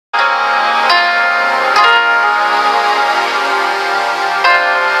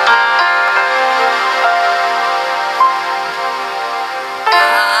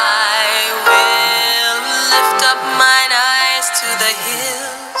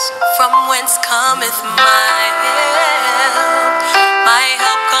From whence cometh my help? My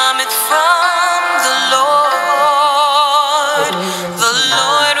help cometh from the Lord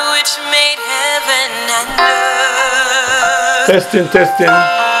which made heaven and earth. Testing, testing.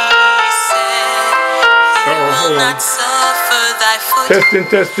 He said, He will not suffer thy foot, Testing,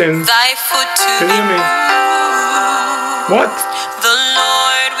 testing. thy foot to Can you be hear me? moved. What? The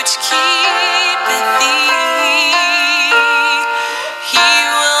Lord which keepeth thee, He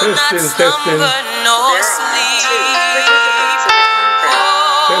will not slumber nor sleep.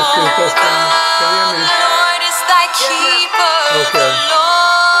 Testing, testing. Can you hear me? The Lord is thy keeper. The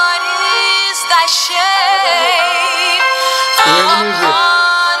Lord is thy shade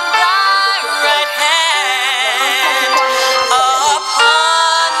upon thy right hand.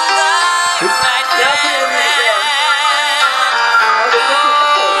 Upon thy right hand.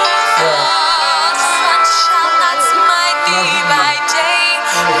 The sun shall not smite thee by day,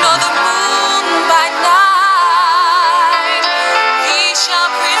 nor the moon by night. He shall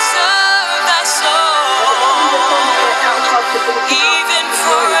preserve thy soul, even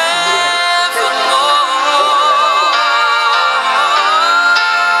forevermore.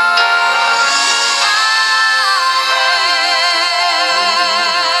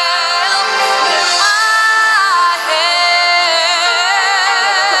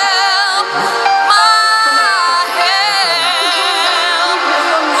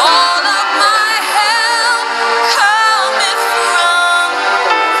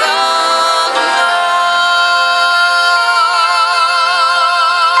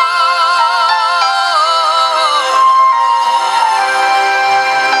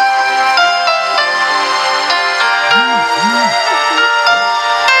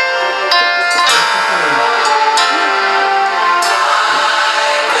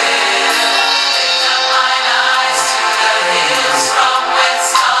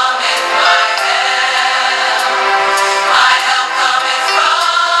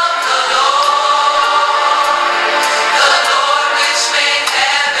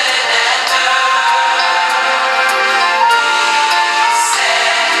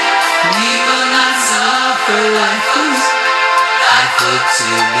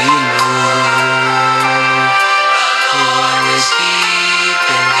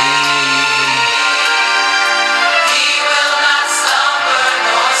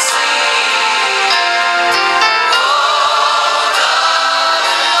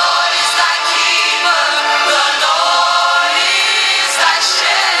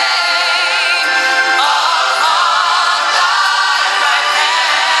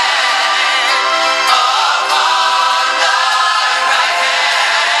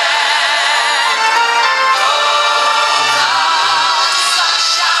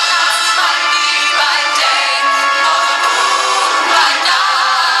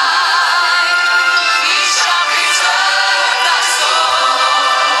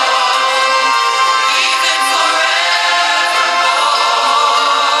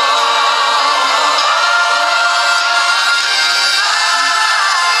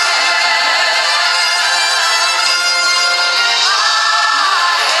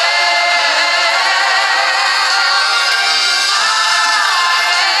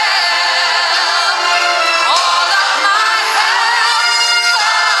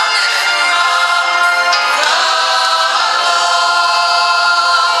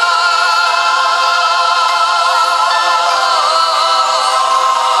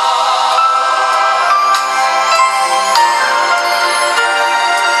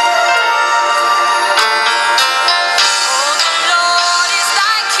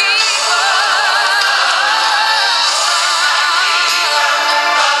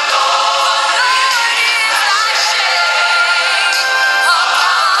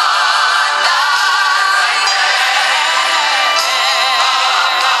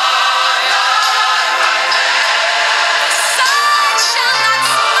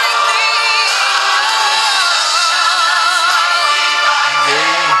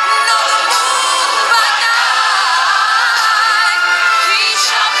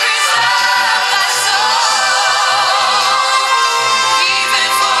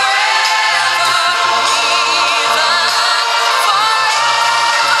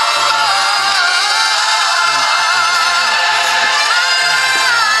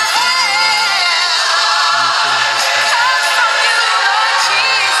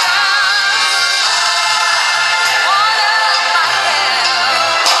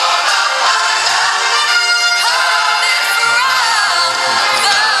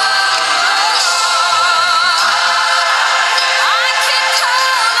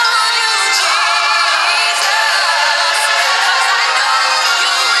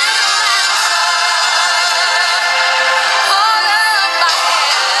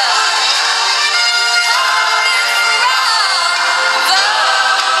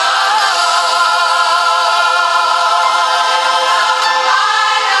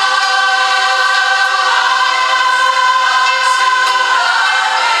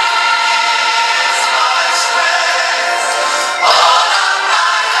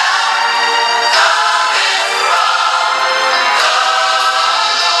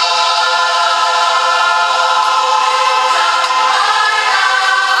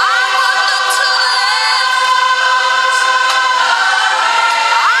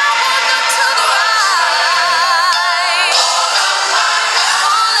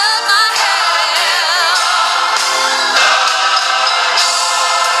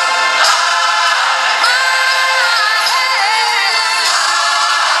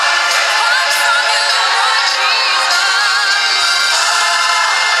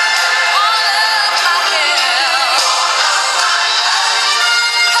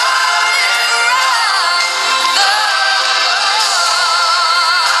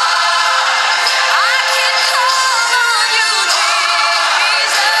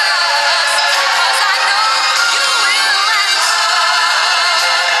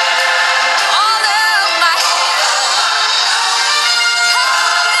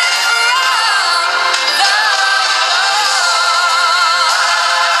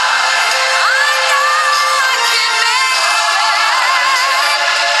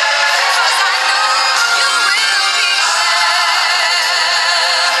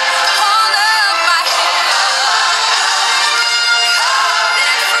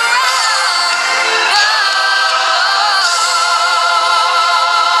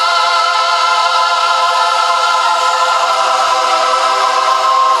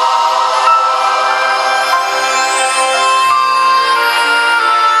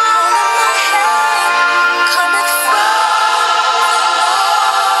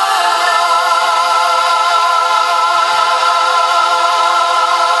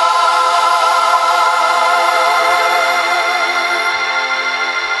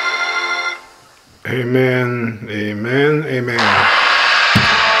 Amen. Amen. Amen.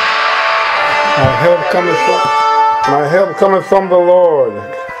 My help cometh from the Lord.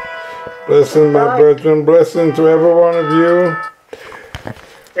 Blessing, my brethren. Blessing to every one of you.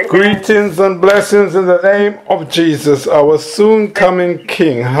 Greetings and blessings in the name of Jesus, our soon coming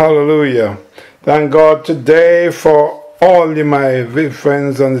King. Hallelujah. Thank God today for all you, my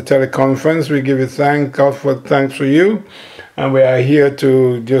friends on the teleconference. We give you thanks for you. And we are here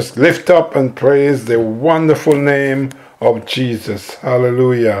to just lift up and praise the wonderful name of Jesus.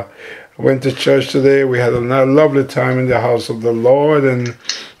 Hallelujah. I went to church today. We had a lovely time in the house of the Lord, and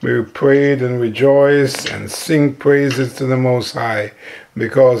we prayed and rejoiced and sing praises to the Most High,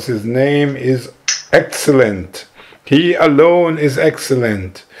 because His name is excellent. He alone is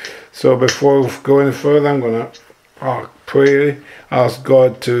excellent. So before going further, I'm going to pray, ask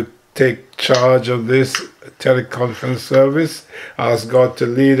God to take charge of this teleconference service. Ask God to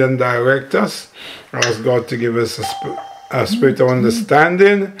lead and direct us. Ask God to give us a spirit of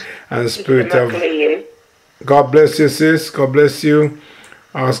understanding and a spirit of... God bless you, sis. God bless you.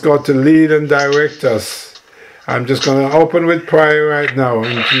 Ask God to lead and direct us. I'm just going to open with prayer right now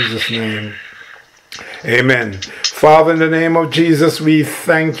in Jesus' name. Amen. Father, in the name of Jesus, we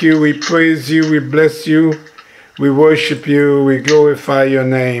thank you, we praise you, we bless you, we worship you, we glorify your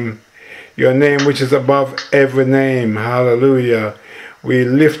name which is above every name. Hallelujah. We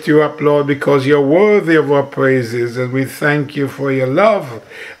lift you up, Lord, because you're worthy of our praises, and we thank you for your love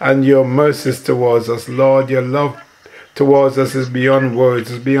and your mercies towards us. Lord, your love towards us is beyond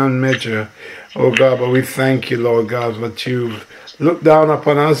words, is beyond measure. Oh God, but we thank you, Lord God, that you've looked down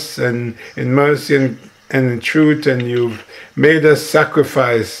upon us and in mercy and in truth, and you've made us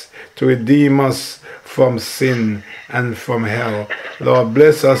sacrifice to redeem us from sin and from hell. Lord,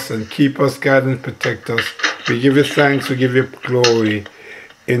 bless us and keep us, guide and protect us. We give you thanks, we give you glory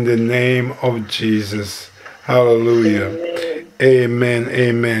in the name of Jesus. Hallelujah. Amen.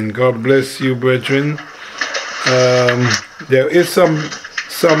 Amen. God bless you, brethren. There is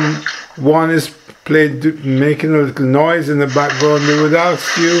someone is making a little noise in the background. We would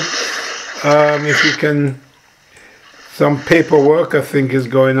ask you if you can... Some paperwork, I think, is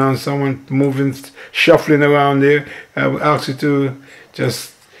going on. Someone moving, shuffling around there. I would ask you to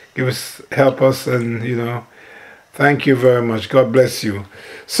just help us, and thank you very much. God bless you.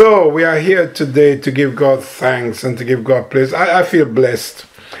 So we are here today to give God thanks and to give God praise. I feel blessed.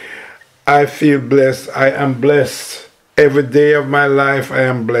 I feel blessed. I am blessed. Every day of my life, I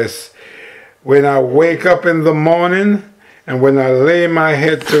am blessed. When I wake up in the morning and when I lay my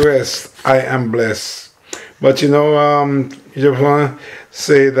head to rest, I am blessed. But you just want to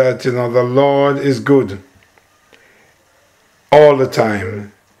say that the Lord is good all the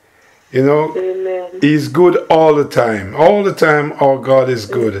time. Amen. He's good all the time. All the time, our God is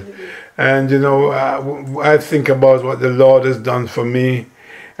good. And I think about what the Lord has done for me,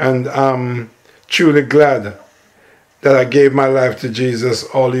 and I'm truly glad that I gave my life to Jesus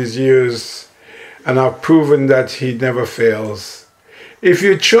all these years, and I've proven that He never fails. If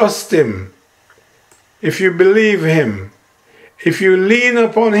you trust Him, if you believe Him, if you lean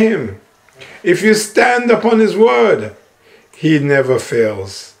upon Him, if you stand upon His word, He never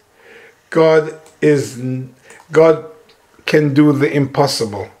fails. God can do the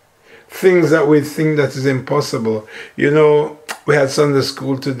impossible. Things that we think that is impossible. We had Sunday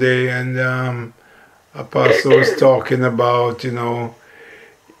school today, and Apostle was talking about,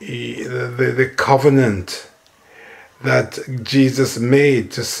 the covenant that Jesus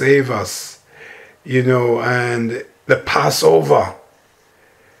made to save us. And the Passover,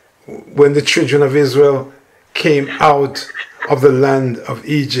 when the children of Israel came out of the land of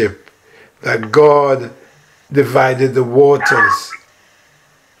Egypt, that God divided the waters,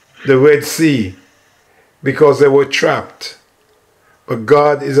 the Red Sea, because they were trapped. But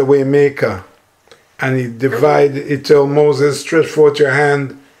God is a way maker, and He told Moses, stretch forth your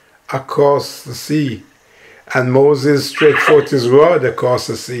hand across the sea. And Moses stretched forth his rod across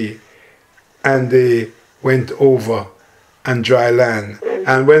the sea, and they went over on dry land.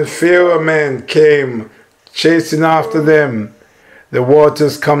 And when Pharaoh men came chasing after them, the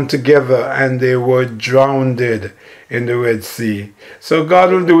waters come together and they were drowned in the Red Sea. So God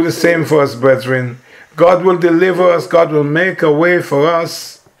will do the same for us, brethren. God will deliver us. God will make a way for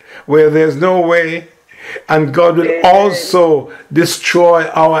us where there's no way. And God will also destroy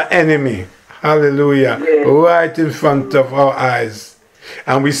our enemy. Hallelujah. Right in front of our eyes.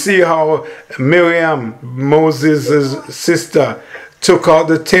 And we see how Miriam, Moses' sister, took out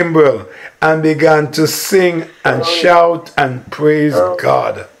the timbrel and began to sing and shout and praise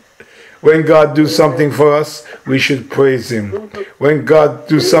God. When God do something for us, we should praise him. When God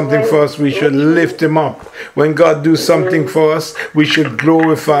do something for us, we should lift him up. When God do something for us, we should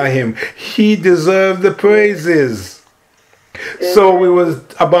glorify him. He deserved the praises. So we was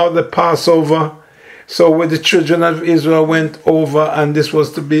about the Passover. So when the children of Israel went over, and this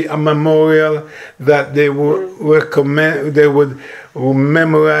was to be a memorial that they would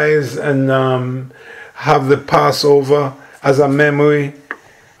memorize and have the Passover as a memory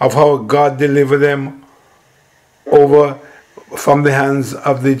of how God delivered them over from the hands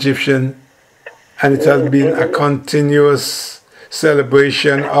of the Egyptian. And it has been a continuous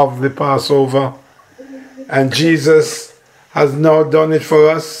celebration of the Passover. And Jesus has now done it for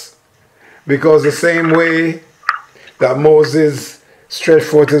us, because the same way that Moses stretched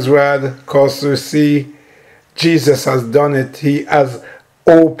forth his rod, caused the sea, Jesus has done it. He has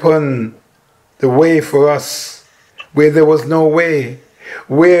opened the way for us where there was no way,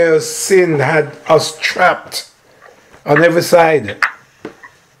 where sin had us trapped on every side.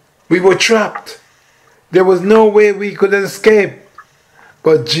 We were trapped. There was no way we could escape.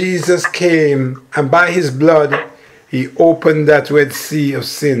 But Jesus came, and by his blood, he opened that Red Sea of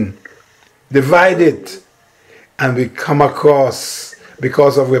sin, divided, and we come across,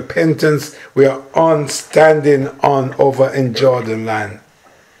 because of repentance, we are standing on over in Jordan land,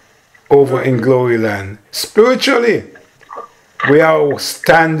 over in glory land. Spiritually, we are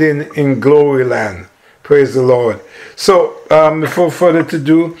standing in glory land. Praise the Lord. So, before further to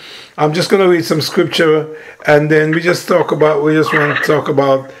do, I'm just going to read some scripture, and then we just want to talk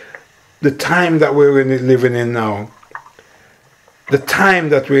about the time that we're living in now. The time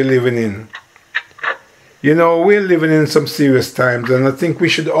that we're living in. You know, we're living in some serious times, and I think we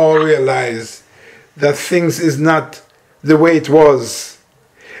should all realize that things is not the way it was.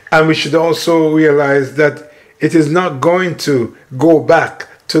 And we should also realize that it is not going to go back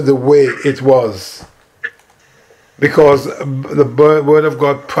to the way it was. Because the word of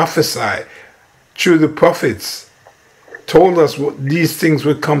God prophesied through the prophets, told us these things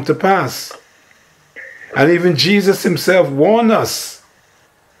would come to pass. And even Jesus himself warned us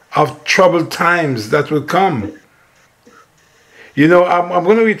of troubled times that will come. You know, I'm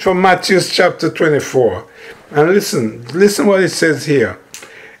going to read from Matthew chapter 24. And listen what it says here.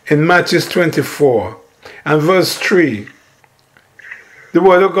 In Matthew 24 and verse 3, the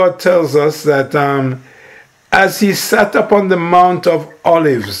word of God tells us that as he sat upon the Mount of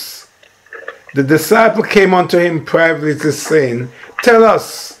Olives, the disciple came unto him privately, saying, Tell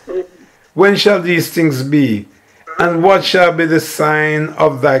us, when shall these things be? And what shall be the sign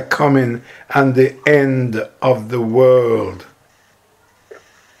of thy coming and the end of the world?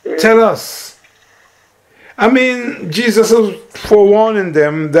 Tell us. I mean, Jesus was forewarning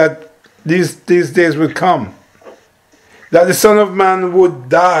them that these days would come. That the Son of Man would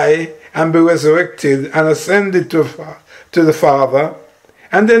die and be resurrected and ascended to the Father.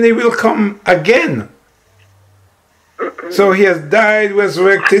 And then he will come again. So he has died,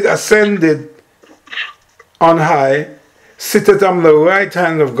 resurrected, ascended on high, sitteth on the right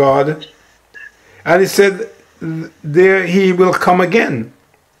hand of God, and he said, there he will come again.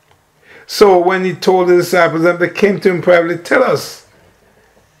 So when he told the disciples, and they came to him privately, tell us,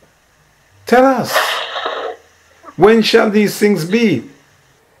 when shall these things be?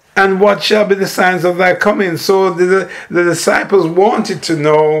 And what shall be the signs of thy coming? So the disciples wanted to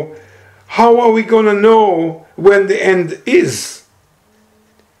know, how are we going to know when the end is?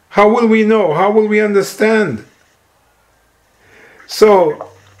 How will we know? How will we understand? So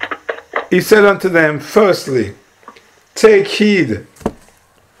he said unto them, firstly, take heed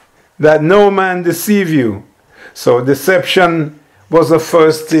that no man deceive you. So deception was the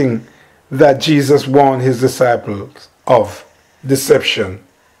first thing that Jesus warned his disciples of. Deception.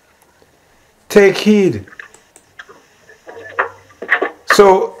 Take heed.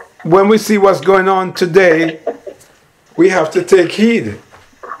 So when we see what's going on today, we have to take heed.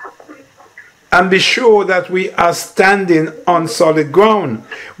 And be sure that we are standing on solid ground.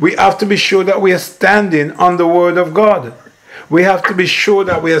 We have to be sure that we are standing on the Word of God. We have to be sure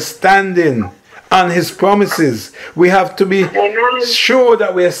that we are standing on His promises. We have to be sure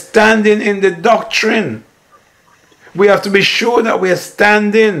that we are standing in the doctrine. We have to be sure that we are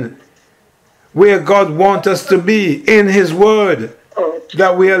standing where God wants us to be, in His Word.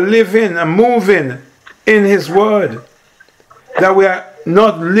 That we are living and moving in His Word. That we are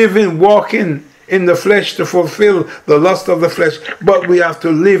not living, walking in the flesh to fulfill the lust of the flesh, but we have to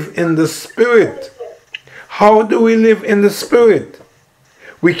live in the Spirit. How do we live in the Spirit?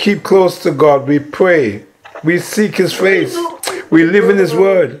 We keep close to God, we pray, we seek His face, we live in His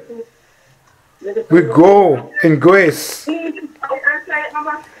Word, we grow in grace.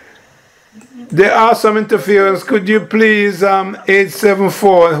 There are some interference. Could you please,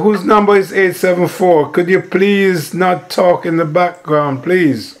 874, whose number is 874? Could you please not talk in the background,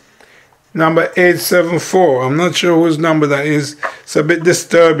 please? Number 874. I'm not sure whose number that is. It's a bit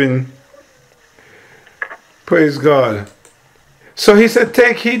disturbing. Praise God. So he said,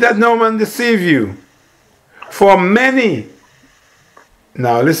 take heed that no man deceive you. For many,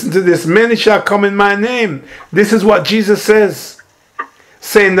 now listen to this, many shall come in my name. This is what Jesus says,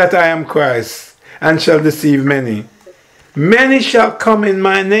 saying that I am Christ, and shall deceive many. Many shall come in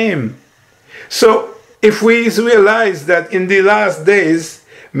my name. So if we realize that in the last days,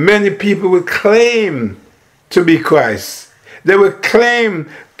 many people will claim to be Christ. They will claim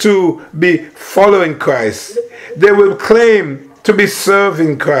to be following Christ. They will claim to be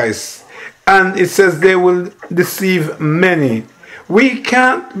serving Christ. And it says they will deceive many. We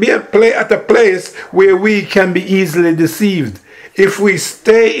can't be at a place where we can be easily deceived. If we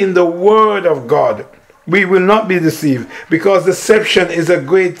stay in the Word of God, we will not be deceived, because deception is a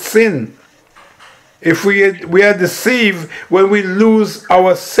great sin. If we are deceived when we lose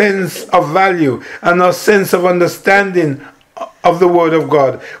our sense of value and our sense of understanding of the Word of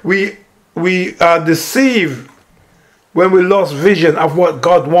God. We are deceived when we lost vision of what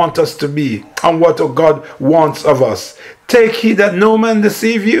God wants us to be and what God wants of us. Take heed that no man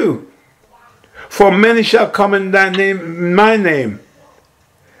deceive you. For many shall come in thy name, my name,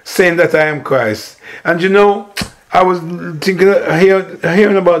 saying that I am Christ. And you know, I was thinking,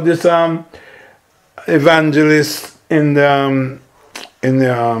 hearing about this evangelist in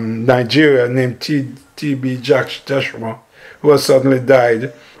Nigeria named T.B. Joshua, who has suddenly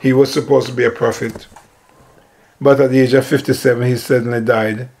died. He was supposed to be a prophet, but at the age of 57 he suddenly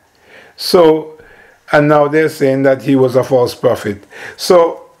died. So, and now they're saying that he was a false prophet.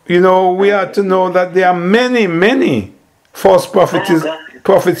 So, you know, we are to know that there are many false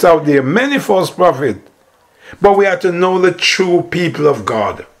prophets out there, many false prophets. But we are to know the true people of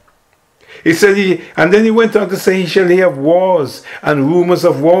God. He said, and then he went on to say, he shall hear of wars and rumors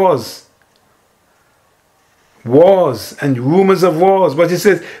of wars. Wars and rumors of wars. But he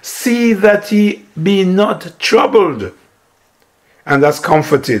says, see that ye be not troubled. And that's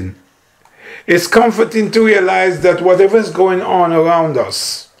comforting. It's comforting to realize that whatever is going on around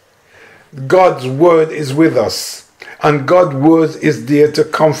us, God's word is with us. And God's word is there to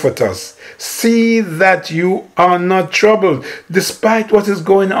comfort us. See that you are not troubled, despite what is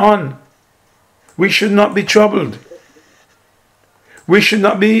going on. We should not be troubled. We should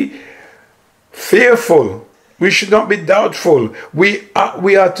not be fearful. We should not be doubtful. We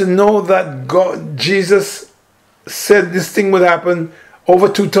are to know that Jesus said this thing would happen over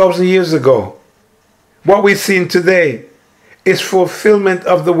 2,000 years ago. What we've seen today is fulfillment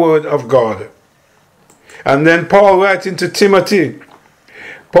of the word of God. And then Paul writing to Timothy.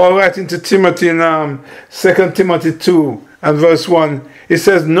 Paul writing to Timothy in 2 Timothy 2 and verse 1. He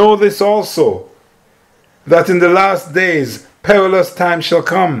says, know this also, that in the last days perilous times shall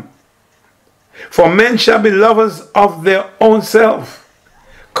come. For men shall be lovers of their own self,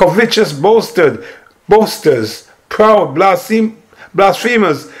 covetous, boasters, proud,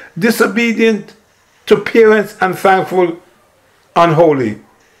 blasphemers, disobedient to parents, unthankful, unholy.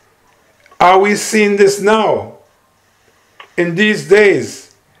 Are we seeing this now, in these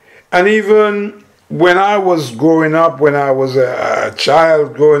days? And even when I was growing up, when I was a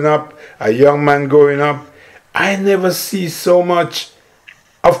child growing up, a young man growing up, I never see so much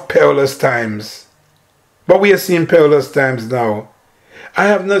of perilous times. But we are seeing perilous times now. I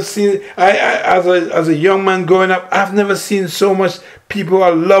have not seen, as a young man growing up, I've never seen so much people who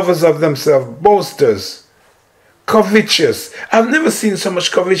are lovers of themselves, boasters, covetous. I've never seen so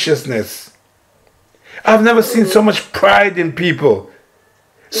much covetousness. I've never seen so much pride in people.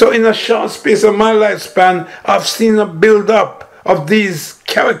 So in a short space of my lifespan, I've seen a build-up of these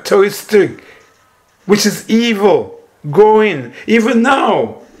characteristics, which is evil, growing. Even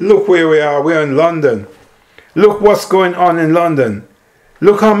now, look where we are. We're in London. Look what's going on in London.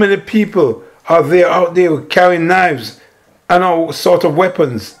 Look how many people are there out there carrying knives and all sort of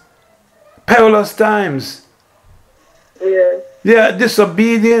weapons. Perilous times. Yeah. They are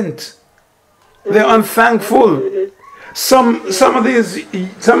disobedient. They're unthankful. Some of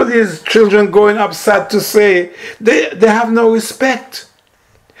these children growing up, sad to say, they have no respect.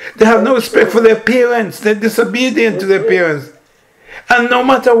 They have no respect for their parents. They're disobedient to their parents. And no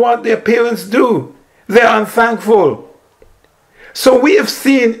matter what their parents do, they're unthankful. So we have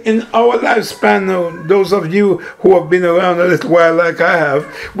seen in our lifespan, those of you who have been around a little while like I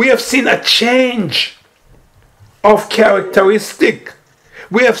have, we have seen a change of characteristic.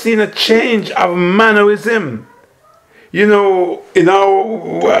 We have seen a change of mannerism. You know, when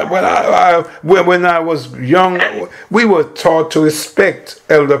I was young, we were taught to respect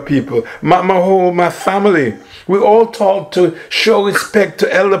elder people. My family, we all taught to show respect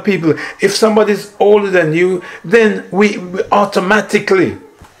to elder people. If somebody's older than you, then we automatically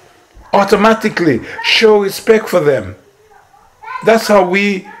show respect for them. That's how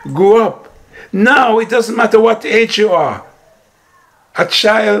we grew up. Now it doesn't matter what age you are. A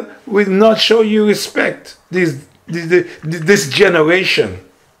child will not show you respect. This generation.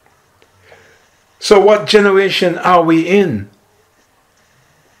 So what generation are we in?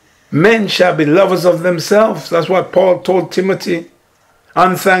 Men shall be lovers of themselves. That's what Paul told Timothy.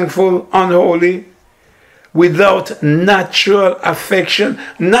 Unthankful, unholy, without natural affection.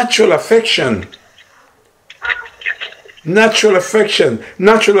 Natural affection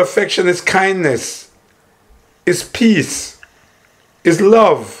is kindness, is peace, is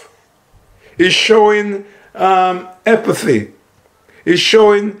love, is showing empathy, is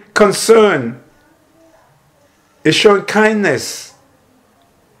showing concern, is showing kindness.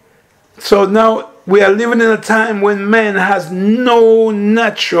 So now we are living in a time when man has no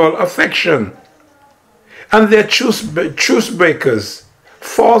natural affection, and they're truce breakers,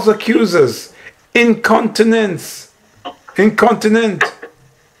 false accusers, incontinent,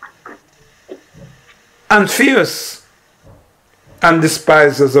 and fierce, and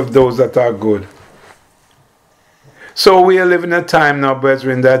despisers of those that are good. So we are living a time now,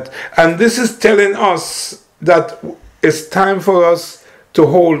 brethren, and this is telling us that it's time for us to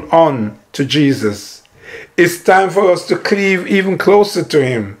hold on to Jesus. It's time for us to cleave even closer to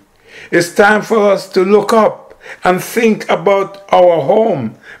Him. It's time for us to look up and think about our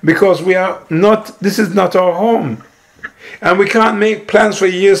home, because this is not our home. And we can't make plans for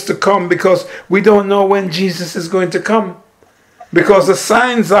years to come, because we don't know when Jesus is going to come. Because the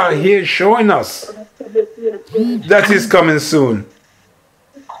signs are here showing us that He's coming soon.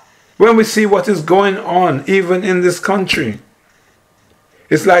 When we see what is going on, even in this country,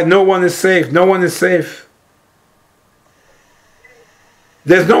 it's like no one is safe. No one is safe.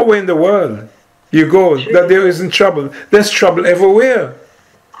 There's no way in the world you go that there isn't trouble. There's trouble everywhere.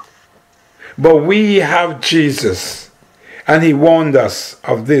 But we have Jesus, and He warned us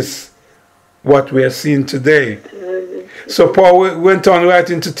of this, what we are seeing today. So Paul went on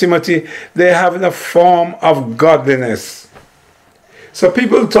writing to Timothy, they're having a form of godliness. So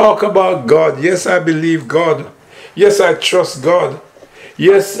people talk about God. Yes, I believe God. Yes, I trust God.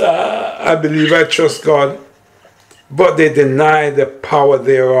 Yes, I believe I trust God. But they deny the power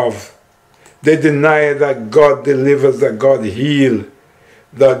thereof. They deny that God delivers, that God heals,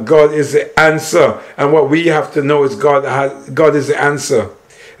 that God is the answer. And what we have to know is God is the answer.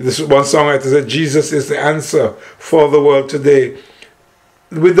 This one songwriter said, Jesus is the answer for the world today.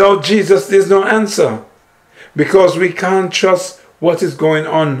 Without Jesus, there's no answer, because we can't trust what is going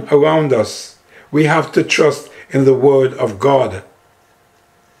on around us. We have to trust in the Word of God.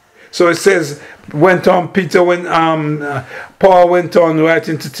 So it says, Paul went on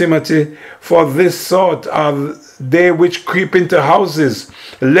writing to Timothy, for this sort are they which creep into houses,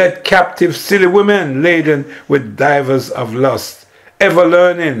 led captive silly women laden with divers of lust, ever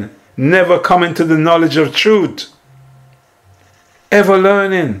learning, never coming to the knowledge of truth. Ever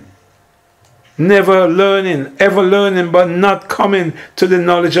learning, never learning, ever learning, but not coming to the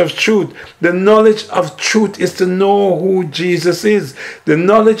knowledge of truth. The knowledge of truth is to know who Jesus is. The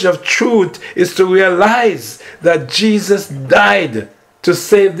knowledge of truth is to realize that Jesus died to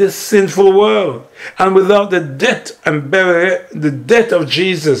save this sinful world. And without the death and burial, the death of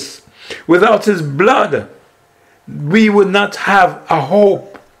Jesus, without His blood, we would not have a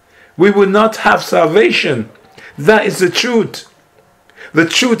hope. We would not have salvation. That is the truth. The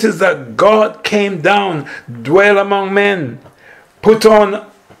truth is that God came down, dwell among men, put on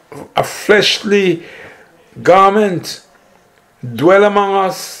a fleshly garment, dwell among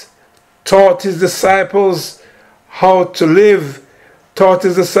us, taught His disciples how to live, taught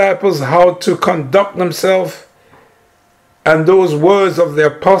His disciples how to conduct themselves. And those words of the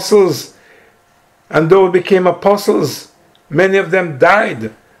apostles, and those became apostles, many of them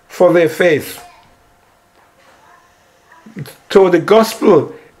died for their faith. So the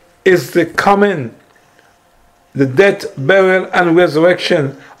gospel is the coming, the death, burial, and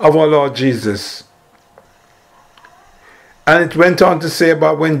resurrection of our Lord Jesus. And it went on to say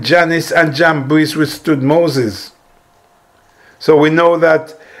about when Jannes and Jambres withstood Moses. So we know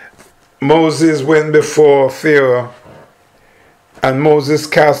that Moses went before Pharaoh, and Moses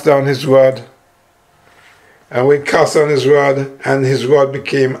cast down his rod. And we cast on his rod, and his rod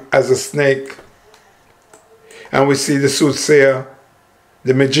became as a snake. And we see the soothsayer,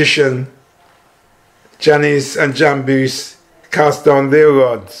 the magician, Jannes and Jambres cast down their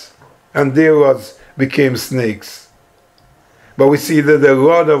rods, and their rods became snakes. But we see that the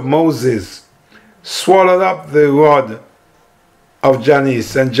rod of Moses swallowed up the rod of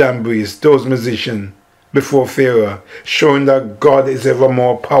Jannes and Jambres, those musicians, before Pharaoh, showing that God is ever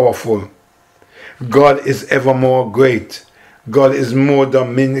more powerful. God is ever more great. God is more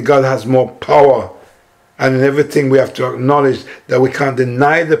dominant. God has more power. And in everything we have to acknowledge that we can't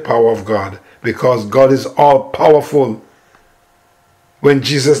deny the power of God, because God is all powerful. When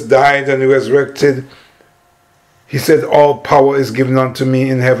Jesus died and he resurrected, he said, all power is given unto me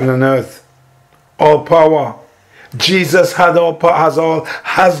in heaven and earth. All power. Jesus had all power,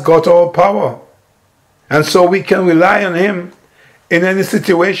 has got all power. And so we can rely on him. In any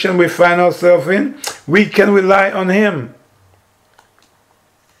situation we find ourselves in, we can rely on him.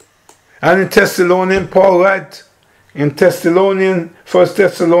 And in Thessalonians, Paul writes, in 1 Thessalonians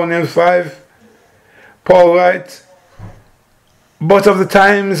 5, Paul writes, but of the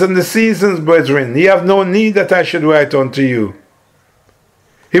times and the seasons, brethren, ye have no need that I should write unto you.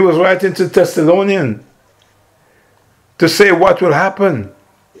 He was writing to Thessalonians to say what will happen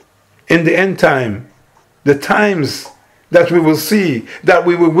in the end time, the times that we will see, that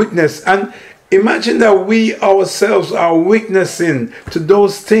we will witness. And imagine that we ourselves are witnessing to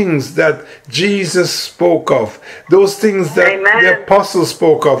those things that Jesus spoke of, those things that the apostles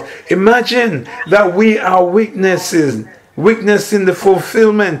spoke of. Imagine that we are witnessing the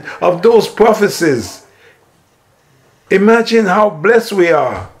fulfillment of those prophecies. Imagine how blessed we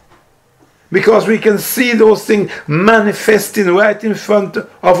are, because we can see those things manifesting right in front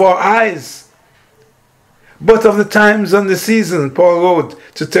of our eyes. But of the times and the seasons, Paul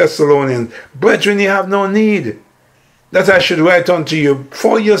wrote to Thessalonians, brethren, ye have no need that I should write unto you,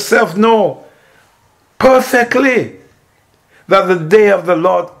 for yourself know perfectly that the day of the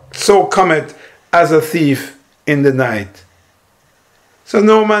Lord so cometh as a thief in the night. So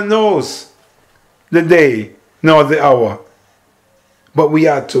no man knows the day nor the hour, but we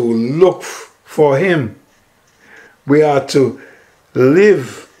are to look for him. We are to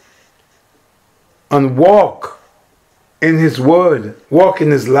live and walk in his word, walk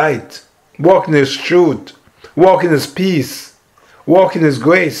in his light, walk in his truth, walk in his peace, walk in his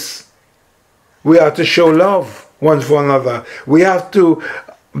grace. We are to show love one for another. We have to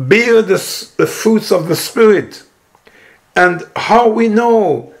bear the fruits of the Spirit. And how we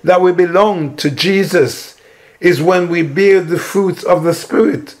know that we belong to Jesus is when we bear the fruits of the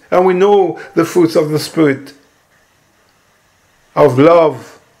Spirit. And we know the fruits of the Spirit of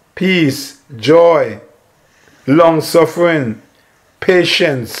love, peace, joy, long-suffering,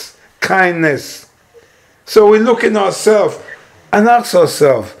 patience, kindness. So we look in ourselves and ask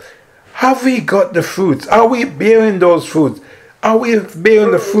ourselves, have we got the fruits? Are we bearing those fruits? Are we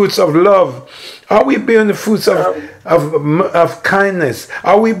bearing the fruits of love? Are we bearing the fruits of kindness?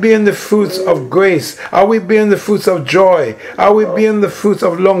 Are we bearing the fruits of grace? Are we bearing the fruits of joy? Are we bearing the fruits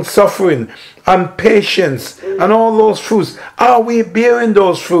of long-suffering and patience and all those fruits? Are we bearing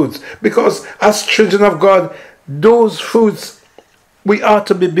those fruits? Because as children of God, those fruits, we are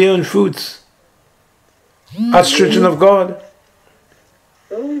to be bearing fruits. As children of God.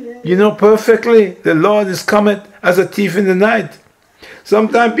 You know perfectly the Lord is coming as a thief in the night.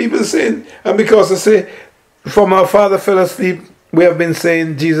 Sometimes people say, and because I say, from our father fell asleep, we have been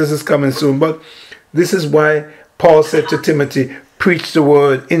saying Jesus is coming soon. But this is why Paul said to Timothy, preach the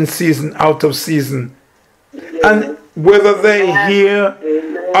word in season, out of season. And whether they hear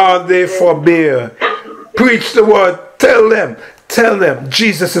or they forbear, preach the word, tell them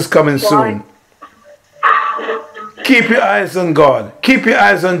Jesus is coming soon. Keep your eyes on God. Keep your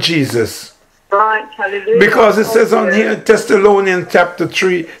eyes on Jesus. Right, hallelujah. Because it says on here, Thessalonians chapter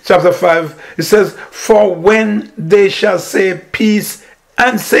 5, it says, for when they shall say peace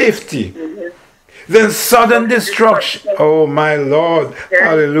and safety, then sudden destruction. Oh my Lord,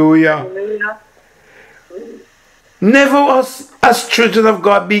 hallelujah. Never us as children of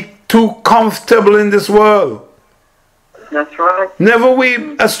God be too comfortable in this world. That's right. Never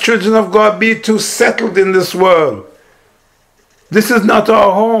we as children of God be too settled in this world. This is not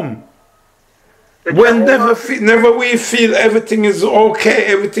our home. Never we feel everything is okay,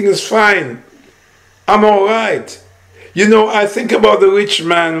 everything is fine, I'm all right. You know, I think about the rich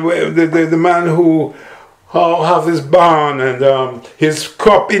man, the man who have his barn and his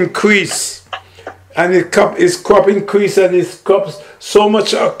crop increase. And his crop increased and his crops, so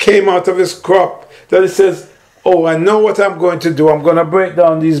much came out of his crop that he says, oh, I know what I'm going to do. I'm going to break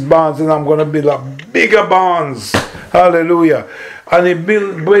down these barns and I'm going to build up bigger barns. Hallelujah. And he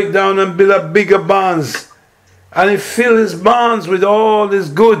break down and build up bigger barns. And he fill his barns with all his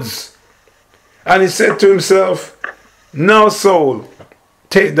goods. And he said to himself, now soul,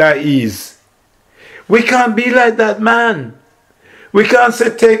 take thy ease. We can't be like that man. We can't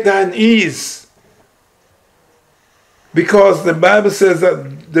say take thine ease. Because the Bible says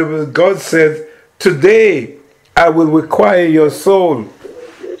that God said, today I will require your soul.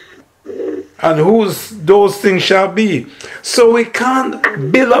 And whose those things shall be. So we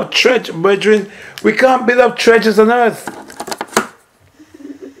can't build up treasure, brethren. We can't build up treasures on earth.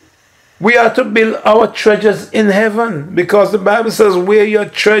 We are to build our treasures in heaven. Because the Bible says, where your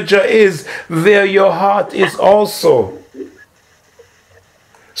treasure is, there your heart is also.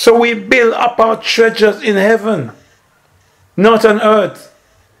 So we build up our treasures in heaven, not on earth.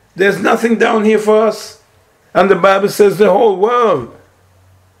 There's nothing down here for us. And the Bible says the whole world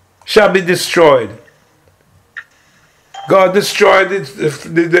shall be destroyed. God destroyed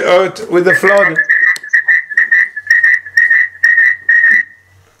the earth with the flood.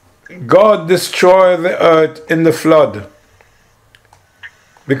 God destroyed the earth in the flood.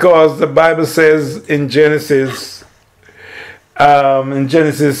 Because the Bible says in Genesis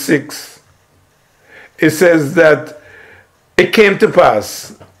 6, it says that it came to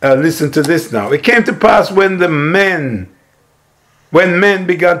pass, listen to this now, it came to pass when men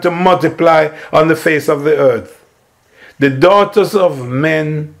began to multiply on the face of the earth, the daughters of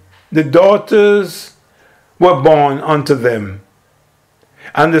men, the daughters were born unto them.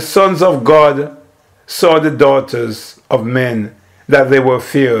 And the sons of God saw the daughters of men, that they were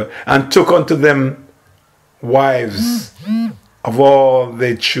fair, and took unto them wives of all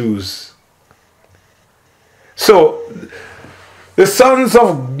they choose. So the sons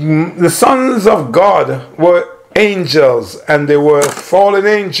of God were angels, and they were fallen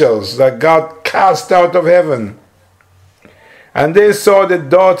angels that God cast out of heaven. And they saw the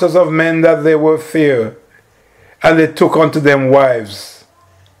daughters of men, that they were fair, and they took unto them wives.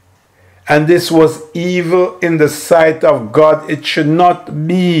 And this was evil in the sight of God. It should not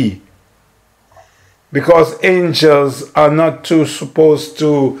be. Because angels are not too supposed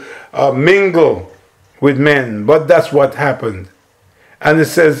to mingle with men. But that's what happened. And it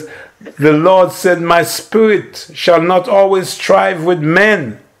says, the Lord said, my spirit shall not always strive with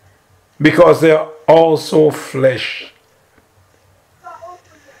men, because they are also flesh.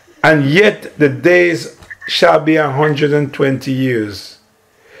 And yet the days shall be 120 years.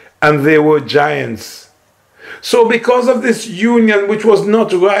 And they were giants. So because of this union which was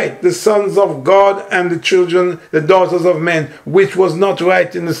not right, the sons of God and the children, the daughters of men, which was not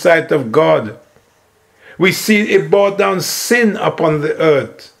right in the sight of God, we see it brought down sin upon the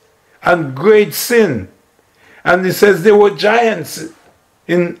earth, and great sin. And it says there were giants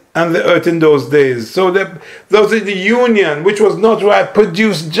on the earth in those days. So those in the union which was not right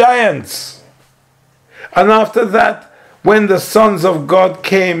produced giants. And after that, when the sons of God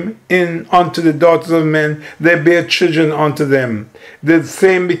came in unto the daughters of men, they bare children unto them. The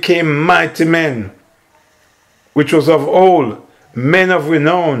same became mighty men, which was of old, men of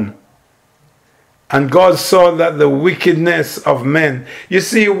renown. And God saw that the wickedness of men. You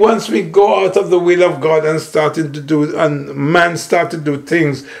see, once we go out of the will of God and man started to do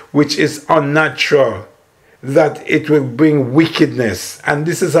things which is unnatural, that it will bring wickedness. And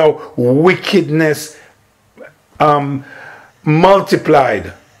this is how wickedness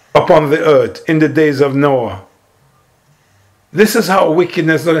multiplied upon the earth in the days of Noah. This is how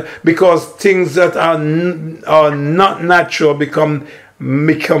wickedness, because things that are not natural become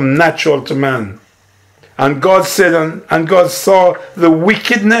natural to man. And God said, and God saw the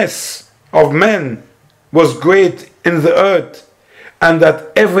wickedness of men was great in the earth, and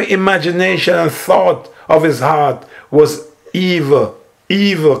that every imagination and thought of his heart was evil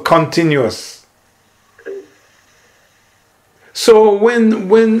continuous. So when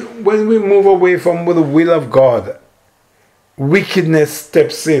we move away from the will of God, wickedness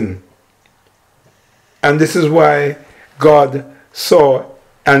steps in. And this is why God saw,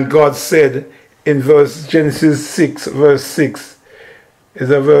 and God said in Genesis 6 verse 6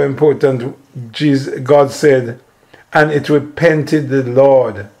 is a very important. God said, and it repented the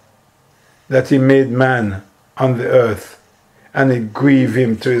Lord that he made man on the earth, and it grieved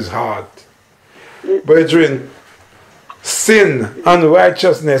him to his heart. Brethren, sin,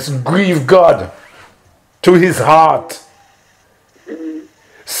 unrighteousness grieve God to his heart.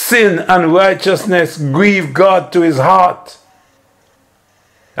 Sin and righteousness grieve God to his heart.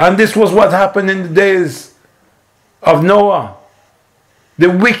 And this was what happened in the days of Noah. The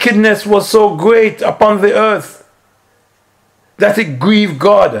wickedness was so great upon the earth that it grieved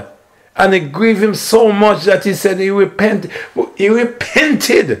God. And it grieved him so much that he said he repented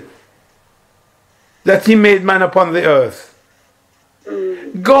that he made man upon the earth.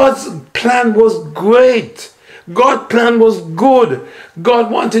 God's plan was great. God's plan was good.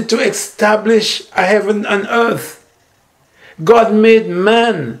 God wanted to establish a heaven and earth. God made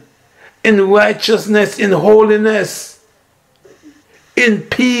man in righteousness, in holiness, in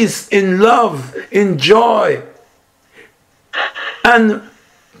peace, in love, in joy, and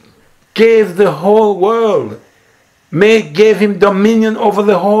gave the whole world, gave him dominion over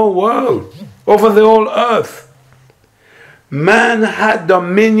the whole world, over the whole earth. Man had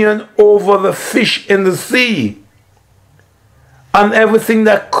dominion over the fish in the sea and everything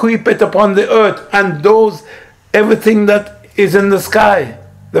that creepeth upon the earth, and everything that is in the sky,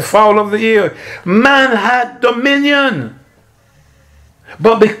 the fowl of the air. Man had dominion.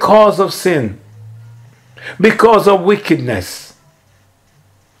 But because of sin, because of wickedness,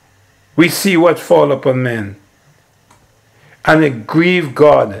 we see what fall upon man. And it grieved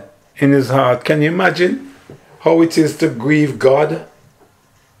God in his heart. Can you imagine how it is to grieve God?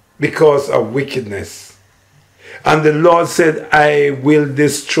 Because of wickedness. And the Lord said, I will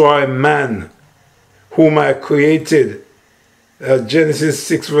destroy man, whom I created. Genesis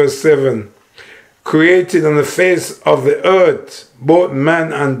 6 verse 7. Created on the face of the earth, both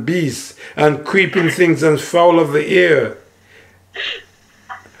man and beast, and creeping things and fowl of the air.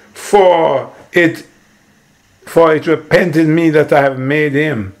 For it repented me that I have made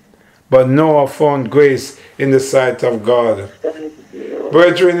him. But Noah found grace in the sight of God.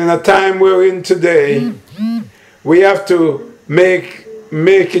 Brethren, in a time we're in today, we have to make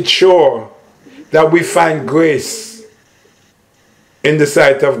it sure that we find grace in the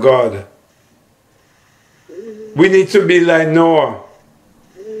sight of God. We need to be like Noah,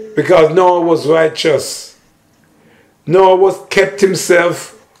 because Noah was righteous. Noah kept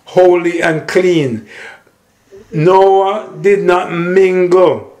himself holy and clean. Noah did not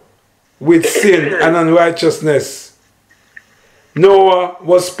mingle with sin and unrighteousness. Noah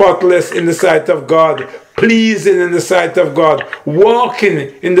was spotless in the sight of God, pleasing in the sight of God, walking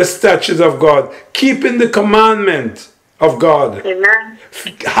in the statutes of God, keeping the commandment of God, Amen.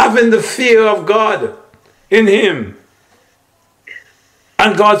 having the fear of God in him.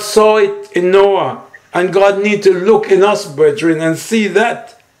 And God saw it in Noah, and God needs to look in us, brethren, and see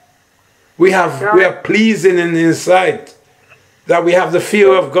that we are pleasing in his sight, that we have the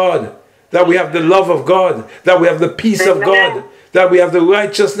fear of God, that we have the love of God, that we have the peace of God, that we have the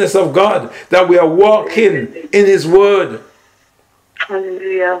righteousness of God, that we are walking in his word.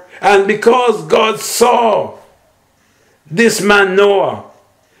 Hallelujah. And because God saw this man Noah,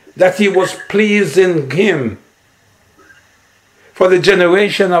 that he was pleased in him, for the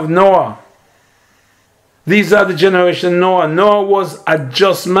generation of Noah. These are the generation of Noah. Noah was a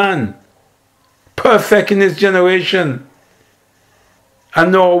just man, perfect in his generation.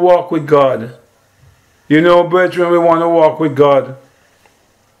 And Noah walked with God. You know, brethren, we want to walk with God.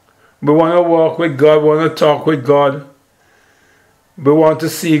 We want to walk with God. We want to talk with God. We want to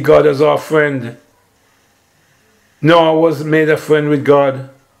see God as our friend. Noah was made a friend with God.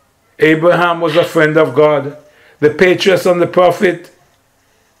 Abraham was a friend of God. The patriarchs and the prophet,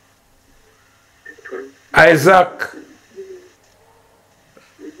 Isaac,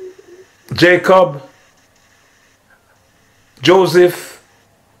 Jacob, Joseph,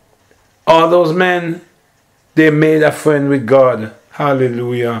 all those men, they made a friend with God.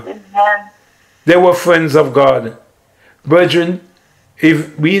 Hallelujah. Amen. They were friends of God. Brethren,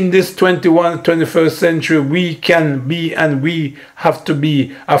 if we in this 21st century, we can be and we have to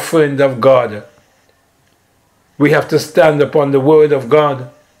be a friend of God. We have to stand upon the word of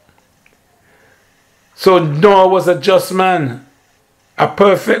God. So Noah was a just man, a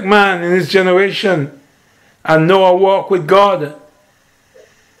perfect man in his generation. And Noah walked with God.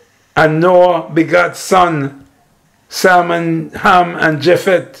 And Noah begat son, Sam and Ham and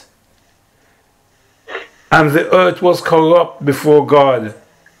Japheth. And the earth was corrupt before God.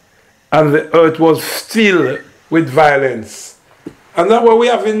 And the earth was filled with violence. And that's what we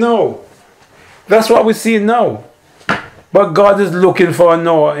have in now. That's what we see now. But God is looking for a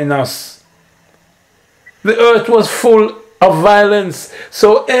Noah in us. The earth was full of violence.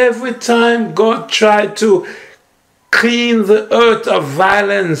 So every time God tried to clean the earth of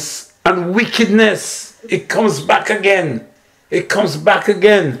violence and wickedness, it comes back again. It comes back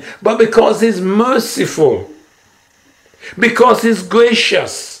again. But because he's merciful, because he's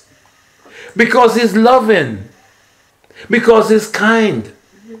gracious, because he's loving, because he's kind,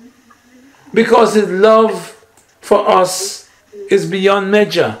 because his love for us is beyond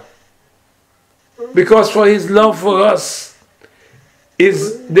measure, because for his love for us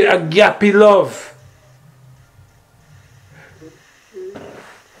is the agape love.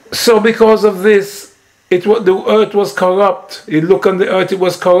 So because of this, the earth was corrupt. He looked on the earth, it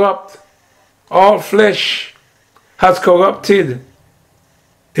was corrupt. All flesh has corrupted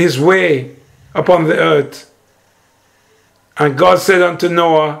his way upon the earth. And God said unto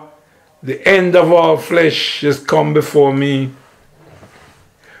Noah, the end of all flesh is come before me,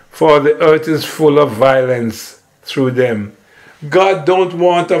 for the earth is full of violence through them. God don't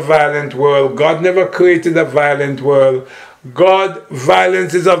want a violent world. God never created a violent world.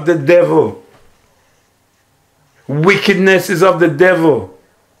 Violence is of the devil. Wickedness is of the devil.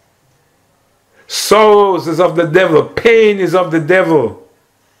 Sorrows is of the devil. Pain is of the devil.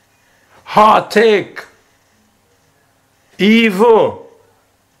 Heartache, evil,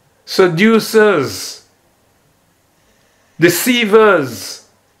 seducers, deceivers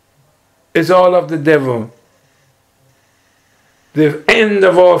is all of the devil. The end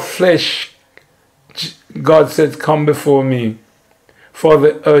of all flesh, God said, come before me, for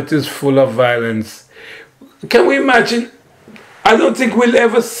the earth is full of violence. Can we imagine? I don't think we'll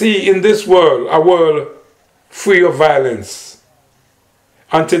ever see in this world a world free of violence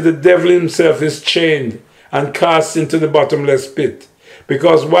until the devil himself is chained and cast into the bottomless pit.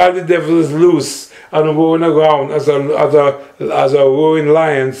 Because while the devil is loose and roaming around as a roaring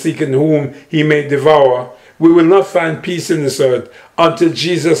lion seeking whom he may devour, we will not find peace in this earth until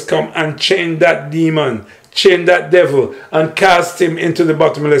Jesus come and chain that demon, chain that devil, and cast him into the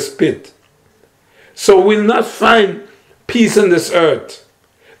bottomless pit. So we'll not find peace in this earth.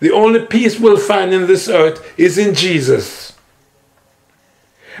 The only peace we'll find in this earth is in Jesus.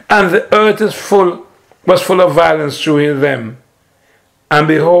 And the earth was full of violence through them. And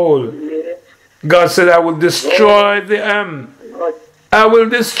behold, God said, I will destroy them. I will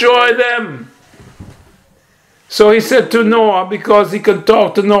destroy them. So he said to Noah, because he could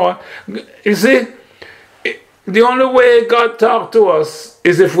talk to Noah, you see, the only way God talks to us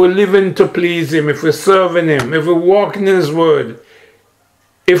is if we're living to please him, if we're serving him, if we're walking in his word.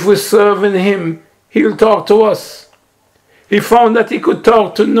 If we're serving him, he'll talk to us. He found that he could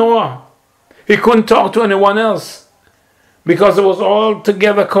talk to Noah. He couldn't talk to anyone else because it was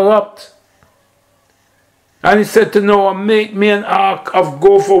altogether corrupt. And he said to Noah, make me an ark of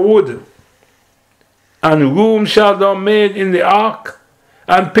gopher wood, and room shalt thou make in the ark,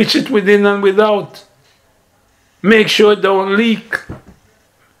 and pitch it within and without. Make sure it don't leak,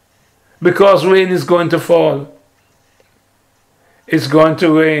 because rain is going to fall. It's going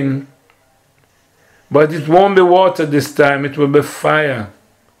to rain. But it won't be water this time, it will be fire.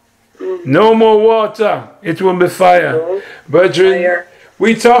 No more water, it will be fire. Brethren,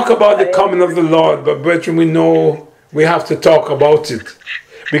 we talk about the coming of the Lord, but brethren, we know we have to talk about it.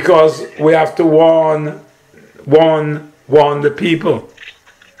 Because we have to warn the people.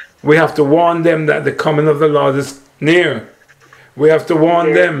 We have to warn them that the coming of the Lord is near. We have to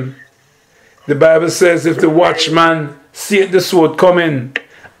warn them. The Bible says if the watchman seeth the sword coming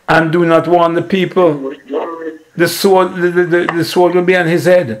and do not warn the people, the sword will be on his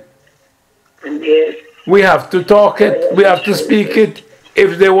head. We have to talk it. We have to speak it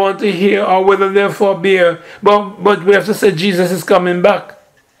if they want to hear or whether they forbear. But we have to say Jesus is coming back.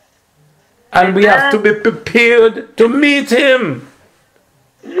 And we have to be prepared to meet him.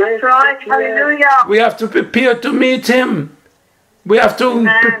 That's right. Hallelujah. We have to prepare to meet him. We have to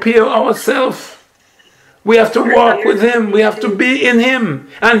prepare ourselves. We have to walk with him. We have to be in him.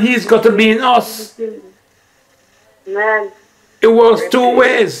 And he's got to be in us. Amen. It works two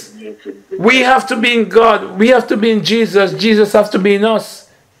ways. We have to be in God. We have to be in Jesus. Jesus has to be in us.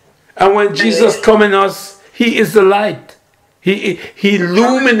 And when Jesus comes in us, he is the light. He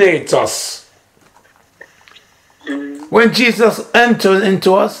illuminates us. When Jesus enters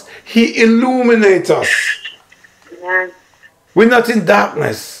into us, he illuminates us. Amen. We're not in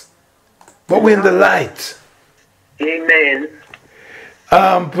darkness, but we're in the light. Amen.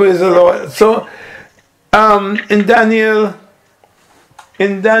 Praise the Lord. So, in Daniel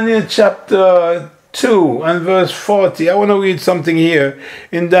chapter 2 and verse 40, I want to read something here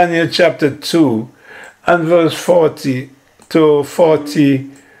in Daniel chapter 2 and verse 40 to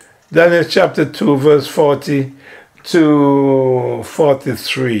 40. Daniel chapter 2 verse 40 to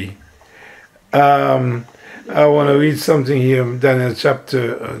 43. I want to read something here, Daniel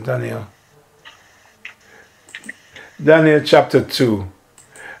chapter 2.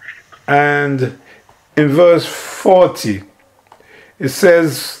 And in verse 40, it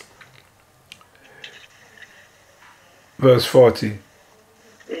says, verse 40,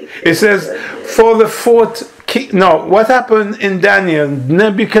 it says, for the fourth king, no, what happened in Daniel,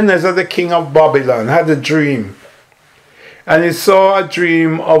 Nebuchadnezzar, the king of Babylon, had a dream. And he saw a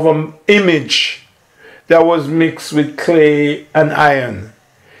dream of an image that was mixed with clay and iron.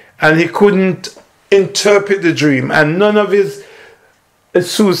 And he couldn't interpret the dream, and none of his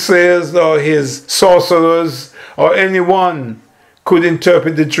soothsayers or his sorcerers or anyone could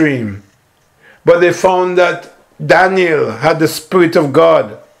interpret the dream. But they found that Daniel had the Spirit of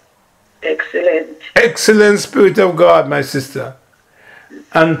God. Excellent. Excellent Spirit of God, my sister,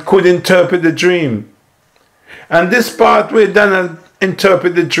 and could interpret the dream. And this part where Daniel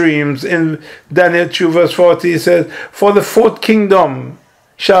interpret the dreams in Daniel 2 verse 40, he says, "For the fourth kingdom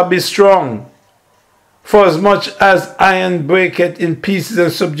shall be strong, for as much as iron breaketh in pieces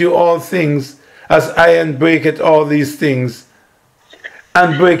and subdue all things, as iron breaketh all these things,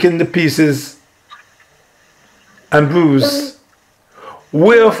 and break in the pieces and bruise.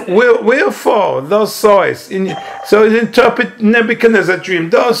 Wherefore thou sawest," so it interpret Nebuchadnezzar's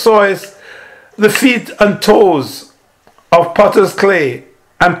dream, "thou sawest the feet and toes of potter's clay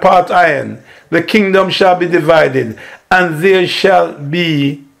and part iron. The kingdom shall be divided, and there shall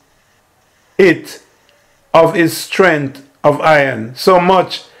be it of his strength of iron, so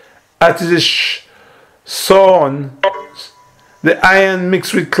much as it is sawn, the iron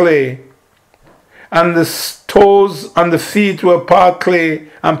mixed with clay, and the toes and the feet were part clay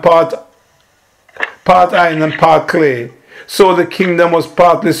and part iron and part clay. So the kingdom was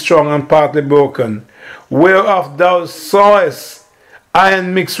partly strong and partly broken. Whereof thou sawest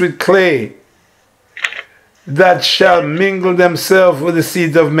iron mixed with clay, that shall mingle themselves with the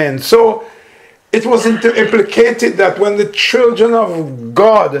seeds of men." So it was implicated that when the children of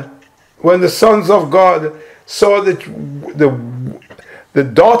God, when the sons of God saw the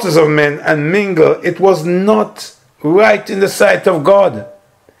daughters of men and mingle, it was not right in the sight of God.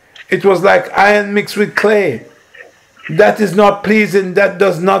 It was like iron mixed with clay. That is not pleasing. That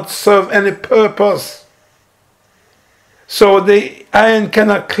does not serve any purpose. So the iron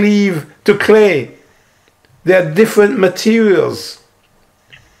cannot cleave to clay. They are different materials,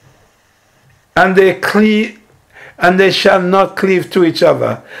 and they shall not cleave to each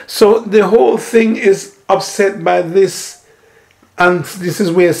other. So the whole thing is upset by this, and this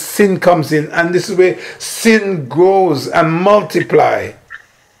is where sin comes in, and this is where sin grows and multiplies.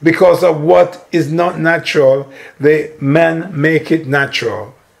 Because of what is not natural, the men make it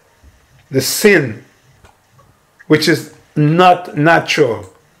natural. The sin, which is not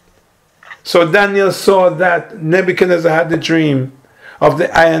natural. So Daniel saw that Nebuchadnezzar had the dream of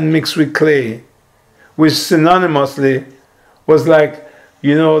the iron mixed with clay, which synonymously was like,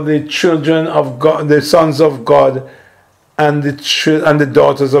 the children of God, the sons of God, and the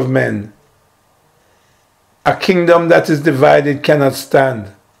daughters of men. A kingdom that is divided cannot stand.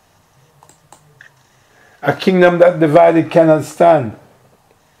 A kingdom that divided cannot stand.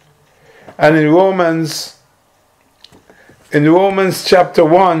 And in Romans chapter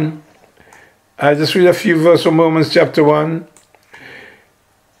 1, I just read a few verses from Romans chapter 1.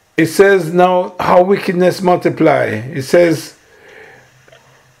 It says, now how wickedness multiply. It says,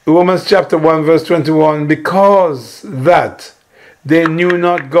 Romans chapter 1 verse 21, because that they knew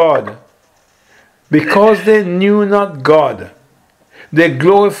not God. Because they knew not God, they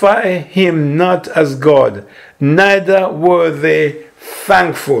glorify him not as God, neither were they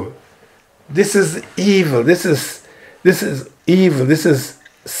thankful. This is evil. This is evil. This is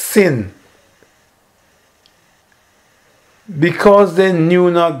sin. Because they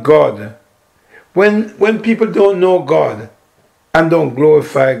knew not God. When people don't know God and don't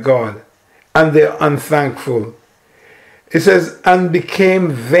glorify God and they're unthankful, it says, and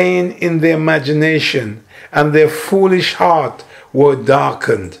became vain in their imagination, and their foolish heart were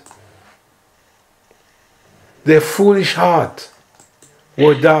darkened. Their foolish heart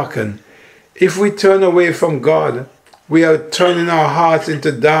were darkened. If we turn away from God, we are turning our hearts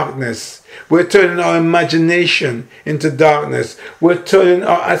into darkness. We're turning our imagination into darkness. We're turning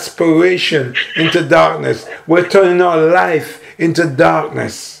our aspiration into darkness. We're turning our life into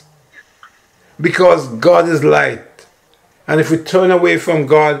darkness. Because God is light. And if we turn away from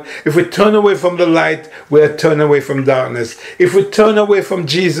God, if we turn away from the light, we're turning away from darkness. If we turn away from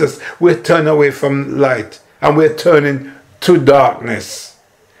Jesus, we're turning away from light. And we're turning to darkness.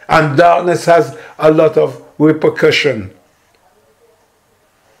 And darkness has a lot of repercussion.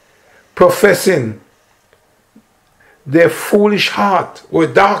 Professing their foolish heart were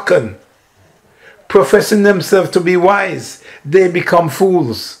darkened. Professing themselves to be wise, they become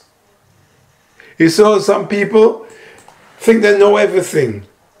fools. You saw some people think they know everything.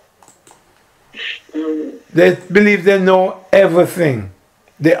 They believe they know everything.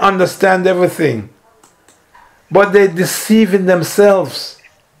 They understand everything. But they're deceiving themselves.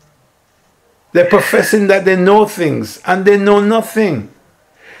 They're professing that they know things and they know nothing.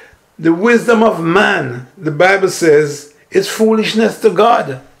 The wisdom of man, the Bible says, is foolishness to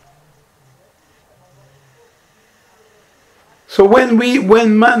God. So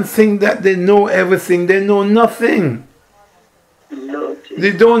when man think that they know everything, they know nothing. No,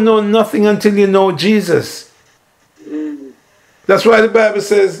 They don't know nothing until you know Jesus. That's why the Bible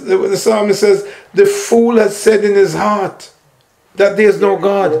says, the psalmist says, the fool has said in his heart that there is no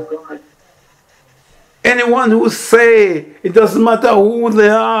God. Anyone who say, it doesn't matter who they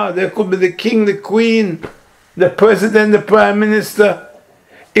are, they could be the king, the queen, the president, the prime minister.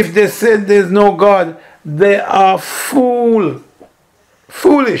 If they said there's no God, they are foolish.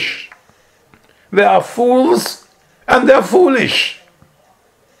 They are fools and they're foolish.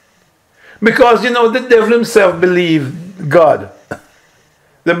 Because, you know, the devil himself believed God.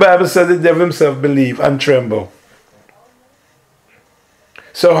 The Bible says the devil himself believe and tremble.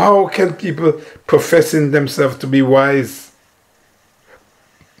 So how can people professing themselves to be wise,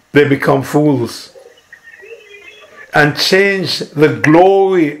 they become fools and change the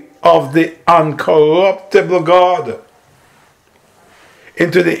glory of the uncorruptible God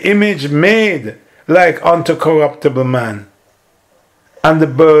into the image made like unto corruptible man, and the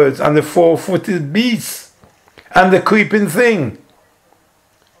birds and the four-footed beasts and the creeping thing?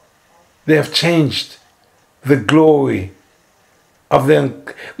 They have changed the glory of them.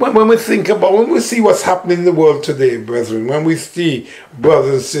 When we think about, when we see what's happening in the world today, brethren, when we see,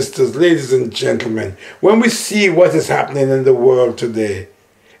 brothers and sisters, ladies and gentlemen, when we see what is happening in the world today,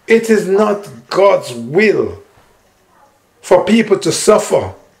 it is not God's will for people to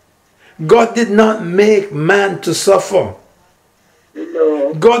suffer. God did not make man to suffer.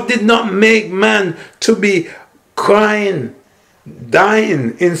 no, God did not make man to be crying,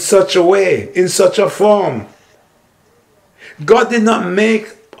 dying in such a way, in such a form. God did not make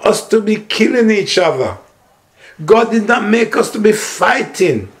us to be killing each other. God did not make us to be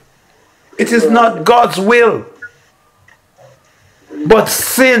fighting. It is not God's will. But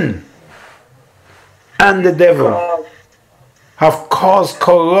sin and the devil have caused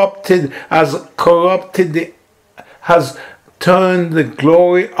has turned the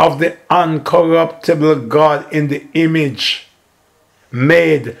glory of the uncorruptible God in the image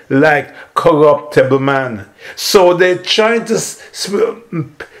made like corruptible man. So they're trying to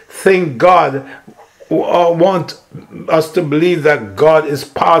think God, or want us to believe that God is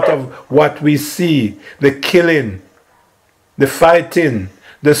part of what we see, the killing, the fighting,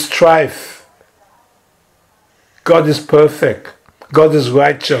 the strife. God is perfect. God is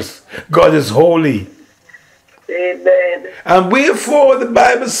righteous. God is holy. amen. And wherefore the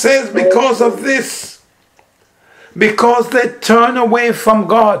Bible says, because of this, because they turn away from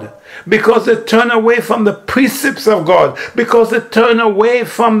God, because they turn away from the precepts of God, because they turn away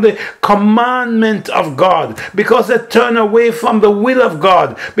from the commandment of God, because they turn away from the will of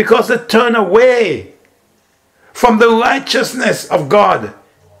God, because they turn away from the righteousness of God.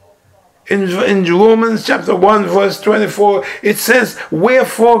 In Romans chapter 1 verse 24, it says,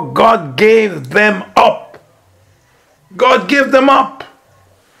 wherefore God gave them up. God gave them up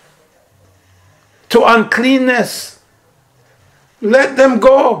to uncleanness. Let them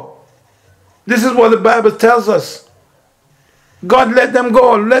go. This is what the Bible tells us. God let them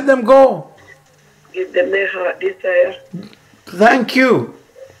go. Let them go. Give them their heart desire. Thank you.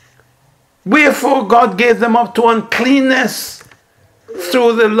 Wherefore God gave them up to uncleanness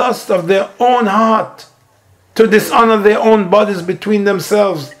through the lust of their own heart, to dishonor their own bodies between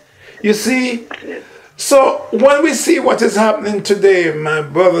themselves. You see? So when we see what is happening today, my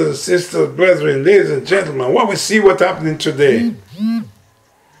brothers, sisters, brethren, ladies and gentlemen, when we see what's happening today,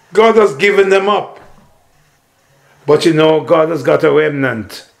 God has given them up. But you know, God has got a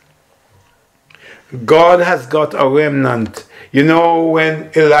remnant. God has got a remnant. You know,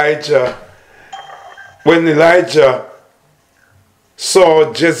 when Elijah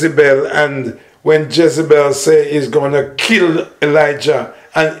saw Jezebel, and when Jezebel said he's going to kill Elijah,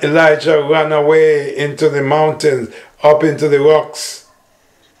 and Elijah ran away into the mountains, up into the rocks,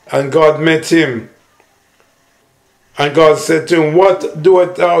 and God met him. And God said to him, what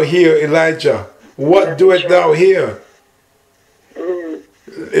doest thou here, Elijah? What doest thou here?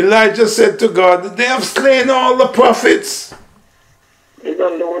 Elijah said to God, they have slain all the prophets, He's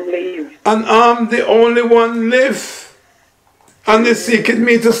alone leave. and I'm the only one live. And they seeked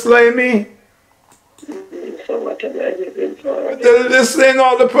me to slay me. So what am I living for? They're slaying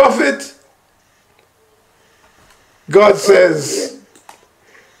all the prophets. God says,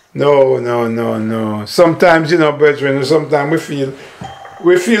 no. Sometimes, you know, brethren, sometimes we feel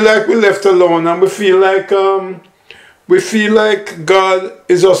like we're left alone, and we feel like God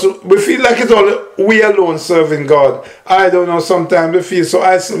is also, we feel like it's only we alone serving God. I don't know, sometimes we feel so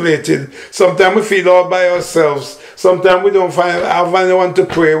isolated. Sometimes we feel all by ourselves. Sometimes we don't have anyone to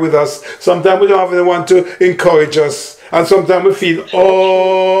pray with us. Sometimes we don't have anyone to encourage us. And sometimes we feel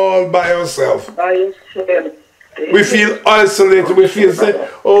all by ourselves. By yourself. We feel isolated. We feel say,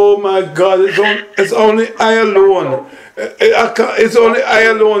 oh my God, it's only I alone. It's only I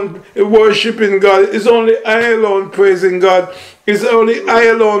alone worshiping God. It's only I alone praising God. It's only I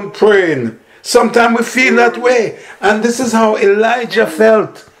alone praying. Sometimes we feel that way. And this is how Elijah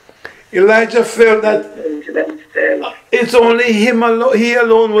felt. Elijah felt that it's only him alone, he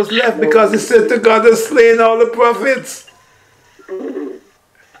alone was left, because he said to God, has slain all the prophets. And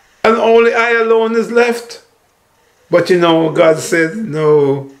only I alone is left. But you know, God said,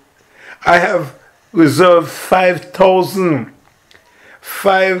 no, I have reserved 5,000.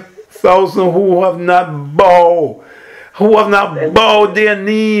 5,000 who have not bowed their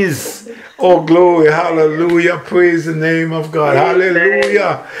knees. Oh, glory, hallelujah, praise the name of God,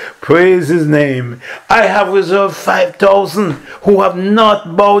 hallelujah, praise his name. I have reserved 5,000 who have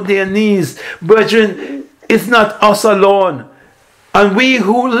not bowed their knees. Brethren, it's not us alone. And we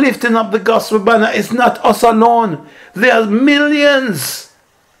who lifting up the gospel banner, it's not us alone. There are millions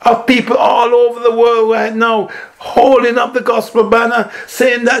of people all over the world right now holding up the gospel banner,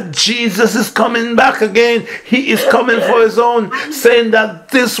 saying that Jesus is coming back again. He is coming for his own, saying that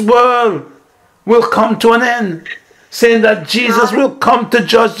this world will come to an end, saying that Jesus will come to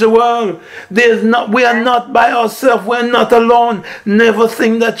judge the world. We are not by ourselves. We are not alone. Never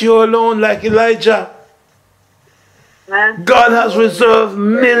think that you're alone like Elijah. God has reserved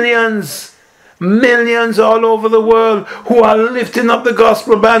millions all over the world who are lifting up the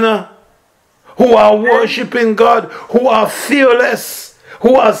gospel banner, who are worshiping God, who are fearless,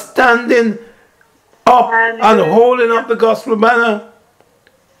 who are standing up and holding up the gospel banner.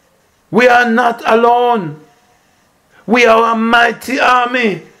 We are not alone. We are a mighty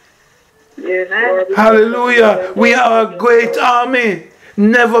army. Hallelujah. We are a great army.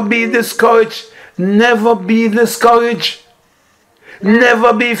 Never be discouraged. Never be discouraged.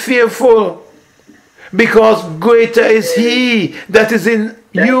 Never be fearful. Because greater is he that is in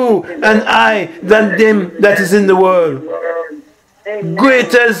you and I than them that is in the world.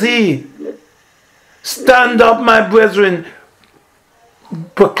 Greater is he. Stand up, my brethren.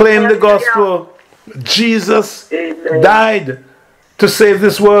 Proclaim the gospel. Jesus died to save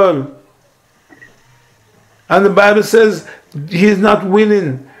this world. And the Bible says he is not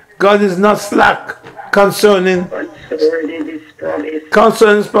willing. God is not slack concerning his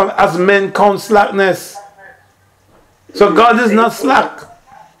promise, as men count slackness. So God is not slack.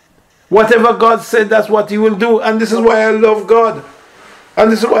 Whatever God said, that's what he will do. And this is why I love God.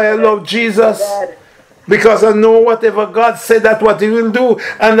 And this is why I love Jesus. Because I know whatever God said, that's what he will do.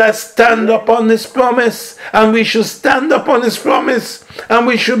 And I stand upon his promise. And we should stand upon his promise. And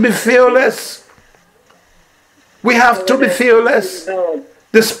we should be fearless. We have to be fearless.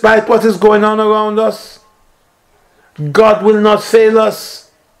 Despite what is going on around us. God will not fail us.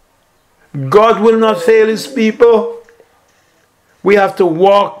 God will not fail his people. We have to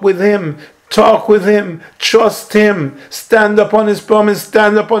walk with him, talk with him, trust him, stand upon his promise,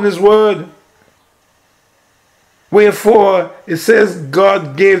 stand upon his word. Wherefore, it says,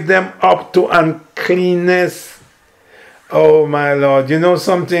 God gave them up to uncleanness. Oh my Lord, you know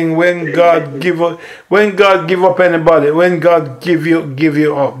something? When God give up anybody, when God give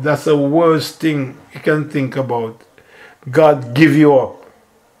you up, that's the worst thing you can think about. God give you up.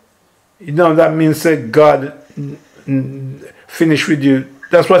 You know that means that God finish with you.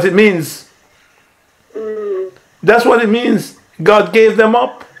 That's what it means. That's what it means. God gave them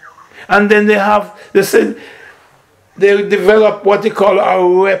up, and then they said they develop what they call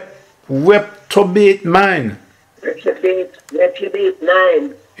a reprobate mind. Reprobate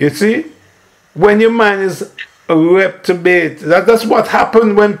mind. You see, when your mind is reprobate, that's what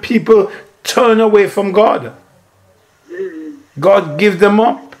happened when people turn away from God. God give them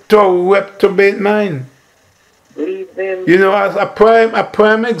up to a reprobate mind. You know, as a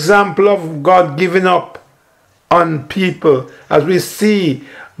prime example of God giving up on people, as we see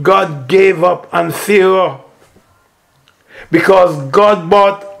God gave up on Pharaoh, because God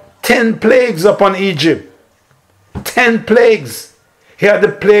brought 10 plagues upon Egypt. 10 plagues. He had the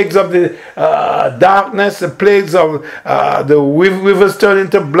plagues of the darkness, the plagues of the rivers turning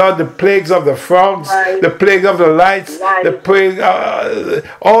into blood, the plagues of the frogs, the plague of the lights, the plague,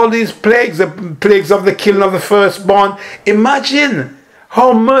 all these plagues, the plagues of the killing of the firstborn. Imagine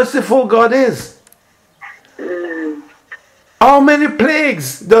how merciful God is. How many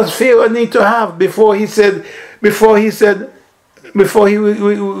plagues does Pharaoh need to have before he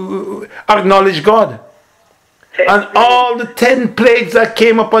acknowledged God? And all the 10 plagues that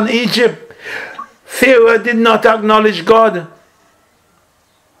came upon Egypt, Pharaoh did not acknowledge God.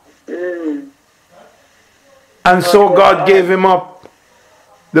 And so God gave him up.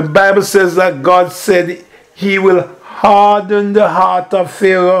 The Bible says that God said he will harden the heart of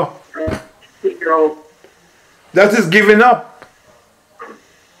Pharaoh. That is giving up.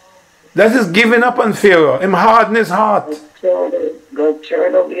 That is giving up on Pharaoh. Him harden his heart. God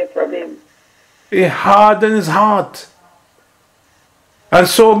turned away from him. He hardened his heart. And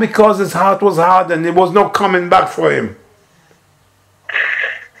so because his heart was hardened, there was no coming back for him.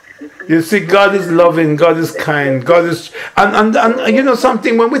 You see, God is loving, God is kind, God is... And you know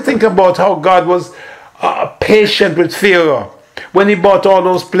something, when we think about how God was patient with Pharaoh, when he brought all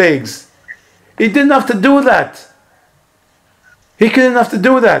those plagues, he didn't have to do that. He couldn't have to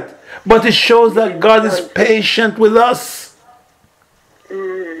do that. But it shows that God is patient with us.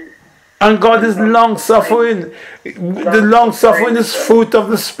 And God is long-suffering. The long-suffering is fruit of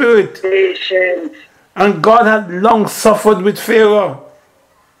the Spirit. Patient. And God had long-suffered with Pharaoh.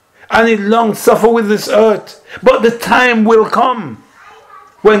 And he long-suffered with this earth. But the time will come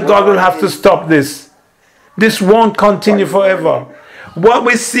when God will have to stop this. This won't continue forever. What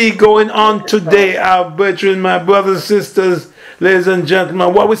we see going on today, our brethren, my brothers and sisters, ladies and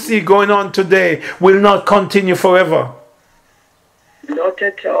gentlemen, what we see going on today will not continue forever. Not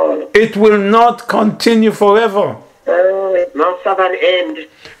at all. It will not continue forever. Oh, it must have an end.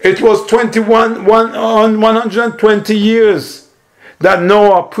 It was 120 years that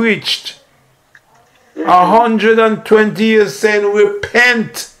Noah preached. 120 years saying,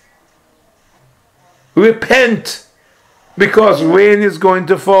 repent. Repent. Because rain is going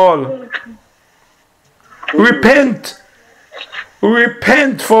to fall. Repent.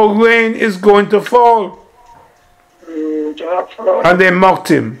 Repent, for rain is going to fall. And they mocked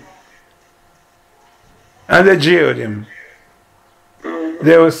him. And they jeered him.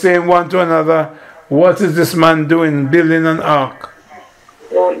 They were saying one to another, what is this man doing, building an ark?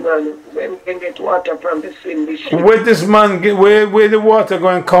 Oh man, when we can get water from the sea, Where this man get, where the water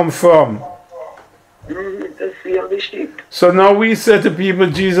going to come from? The sea of the ship. So now we say to people,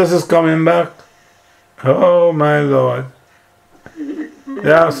 Jesus is coming back. Oh my Lord.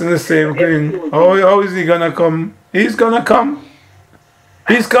 They're asking the same thing. How is he going to come? He's going to come.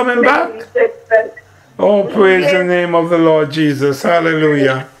 He's coming back. Oh, praise the name of the Lord Jesus.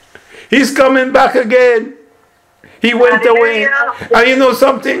 Hallelujah. He's coming back again. He went away. And you know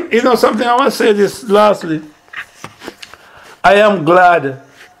something? You know something? I want to say this lastly. I am glad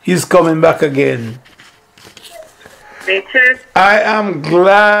he's coming back again. Me too. I am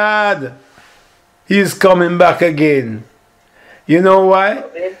glad he's coming back again. You know why?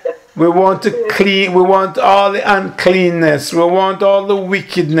 We want to clean, we want all the uncleanness, we want all the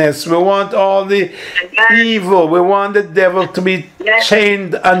wickedness, we want all the evil, we want the devil to be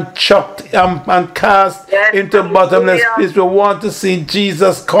chained and chucked and cast into bottomless pits. We want to see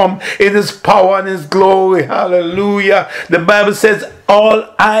Jesus come in his power and his glory. Hallelujah. The Bible says all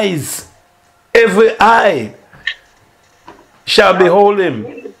eyes, every eye shall behold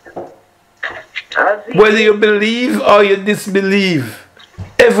him. Whether you believe or you disbelieve,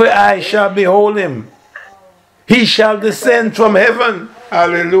 every eye shall behold him. He shall descend from heaven.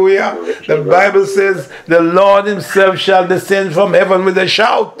 Hallelujah. The Bible says the Lord himself shall descend from heaven with a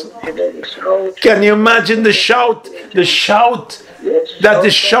shout. Can you imagine the shout? The shout, that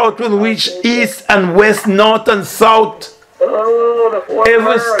the shout will reach east and west, north and south.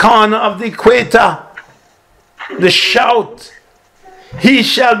 Every corner of the equator. The shout. He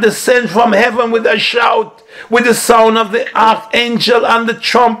shall descend from heaven with a shout, with the sound of the archangel and the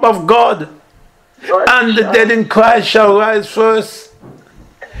trump of God. And the dead in Christ shall rise first.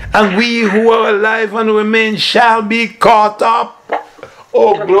 And we who are alive and remain shall be caught up.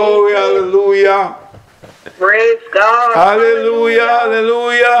 Oh, glory, hallelujah. Praise God. Hallelujah,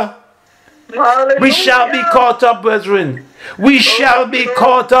 hallelujah. Hallelujah. We shall be caught up, brethren. We shall be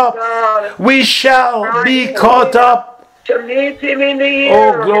caught up. We shall be caught up. To meet him in the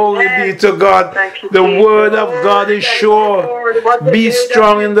air. Oh, glory be to God. The word of God is sure. Be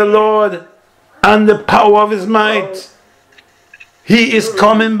strong in the Lord and the power of his might. He is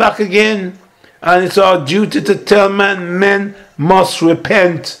coming back again. And it's our duty to tell men must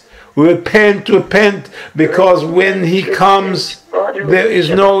repent. Repent, repent. Because when he comes, there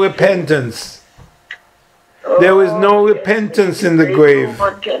is no repentance. There is no repentance in the grave.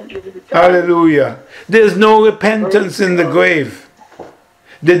 Hallelujah. There is no repentance in the grave.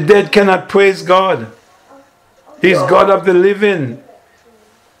 The dead cannot praise God. He's God of the living.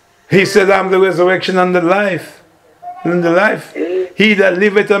 He said, I'm the resurrection and the life. And the life. He that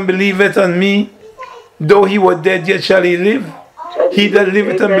liveth and believeth on me, though he were dead, yet shall he live. He that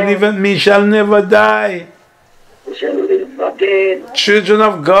liveth and believeth on me shall never die. Children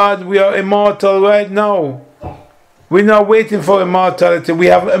of God, we are immortal right now. We're not waiting for immortality. We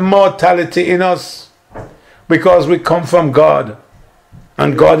have immortality in us because we come from God.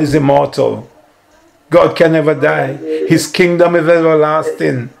 And God is immortal. God can never die. His kingdom is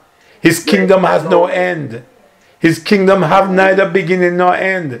everlasting. His kingdom has no end. His kingdom have neither beginning nor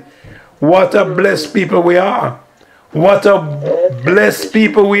end. What a blessed people we are. What a blessed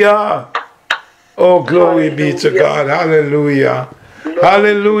people we are. Oh, glory be to God. Hallelujah.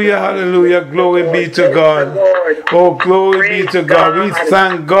 Hallelujah, hallelujah. Glory be to God. Oh, glory be to God. We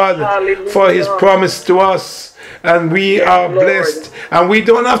thank God for His promise to us. And we are blessed. And we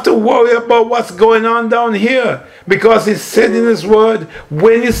don't have to worry about what's going on down here. Because He said in His word,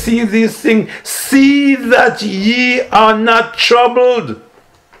 when you see these things, see that ye are not troubled.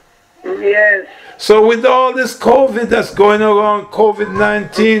 Yes. So with all this COVID that's going around,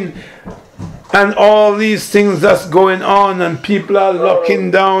 COVID-19, and all these things that's going on, and people are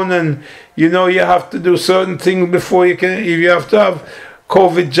locking down, and you know you have to do certain things before you can, if you have to have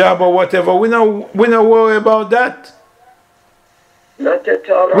COVID jab or whatever. We not worry about that. Not at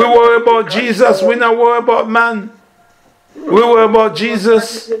all. We worry about Jesus. We not worry about man. We worry about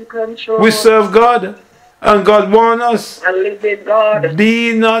Jesus. We serve God. And God warns us,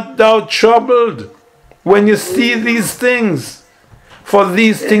 be not thou troubled when you see these things, for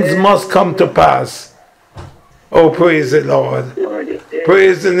these things must come to pass. Oh, praise the Lord.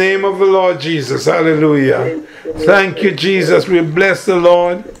 Praise the name of the Lord Jesus. Hallelujah. Thank you, Jesus. We bless the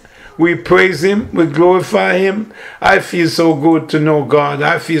Lord. We praise Him. We glorify Him. I feel so good to know God.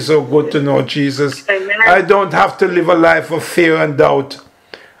 I feel so good to know Jesus. I don't have to live a life of fear and doubt.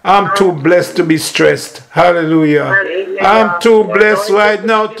 I'm too blessed to be stressed. Hallelujah. I'm too blessed right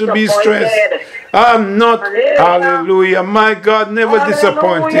now to be stressed. I'm not. Hallelujah. My God never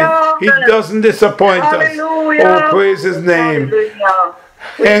disappointed. He doesn't disappoint us. Oh, praise His name.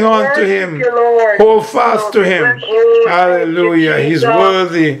 Hang on to Him. Hold fast to Him. Hallelujah. He's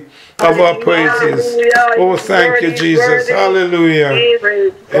worthy of our praises. Oh, thank you, Jesus. Hallelujah.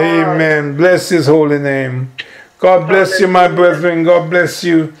 Amen. Bless His holy name. God bless you, my brethren. God bless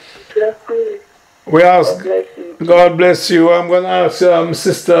you. We ask, God bless you. I'm going to ask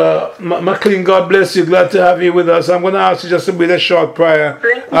Sister McLean, God bless you. Glad to have you with us. I'm going to ask you just to read a short prayer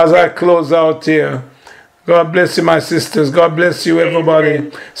as I close out here. God bless you, my sisters. God bless you,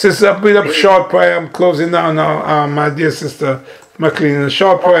 everybody. Sister, read a short prayer. I'm closing now, my dear Sister McLean. A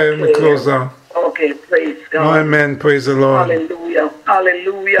short prayer and we close out. Okay, praise God. Amen. Praise the Lord. Hallelujah.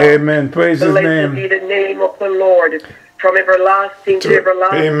 Hallelujah. Amen. Praise His name. Blessed be the name of the Lord, from everlasting to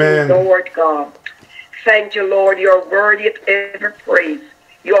everlasting, Amen. Lord God. Thank you, Lord. You're worthy of every praise.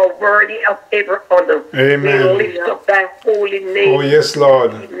 You're worthy of every honor. Amen. We lift up thy holy name. Oh, yes,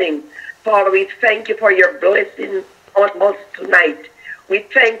 Lord. This evening. Father, we thank you for your blessing on us tonight. We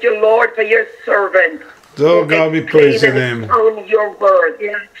thank you, Lord, for your servant. Oh, God, we praise your name. On your word.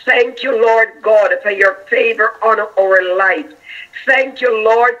 Thank you, Lord God, for your favor on our life. Thank you,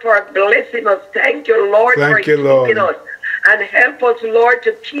 Lord, for blessing us. Thank you, Lord, for keeping us. And help us, Lord,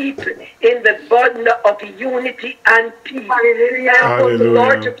 to keep in the bond of unity and peace. Help us,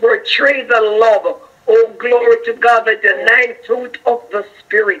 Lord, to portray the love. Oh, glory to God, the 9 fruit of the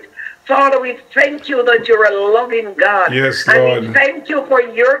Spirit. Father, we thank you that you're a loving God. Yes, Lord. And we thank you for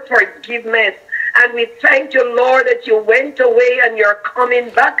your forgiveness. And we thank you, Lord, that you went away and you're coming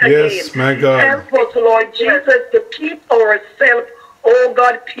back again. Yes, my God. Help us, Lord Jesus, to keep ourselves, oh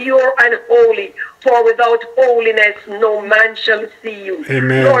God, pure and holy. For without holiness, no man shall see you.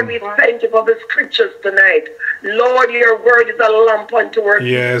 Amen. Lord, we thank you for the scriptures tonight. Lord, your word is a lamp unto our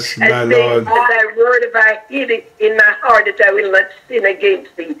feet. Yes, my Lord. Thy word have I hid in my heart that I will not sin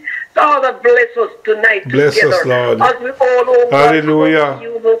against thee. Father, bless us tonight bless together. Us, Lord. As we all, oh God, hallelujah. come to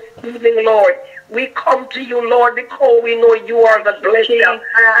you this evening, Lord. We come to you, Lord, because we know you are the blessing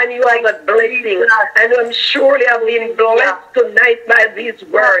and you are the blessing. And I'm surely have been blessed tonight by these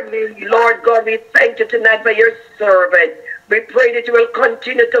words. Lord God, we thank you tonight for your servant. We pray that you will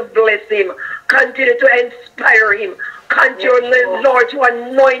continue to bless him, continue to inspire him, continue, Lord, to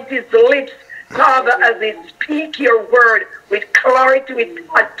anoint his lips, Father, as he speak your word with clarity, with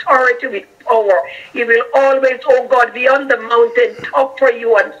authority, with power. He will always, oh God, be on the mountain top for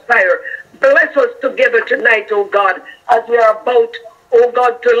you on fire. Bless us together tonight, oh God, as we are about, oh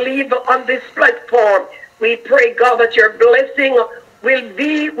God, to leave on this platform. We pray, God, that your blessing will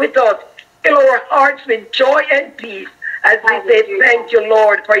be with us. Fill our hearts with joy and peace as we say thank you,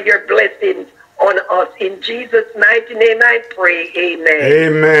 Lord, for your blessings on us. In Jesus' mighty name I pray. Amen.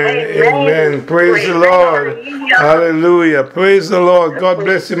 Amen. Praise the Lord. Hallelujah. Praise the Lord. God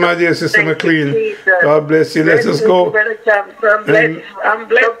bless you, my dear Sister McLean. God bless you. Let us go. I'm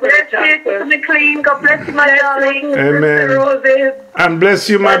blessed. Sister McLean. God bless you, my darling. Amen. And bless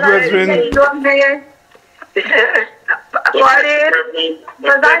you, my brethren.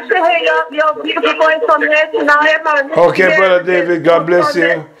 Okay, Brother David, God bless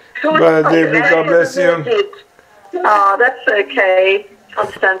you. Brother David, God bless you. Oh, that's okay.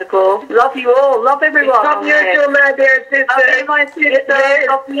 Understandable. Love you all. Love everyone. Love you too, my dear sister. Love you, my sister.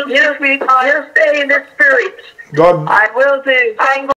 Love you, sweetheart. You stay in the spirit. God. I will do. Thank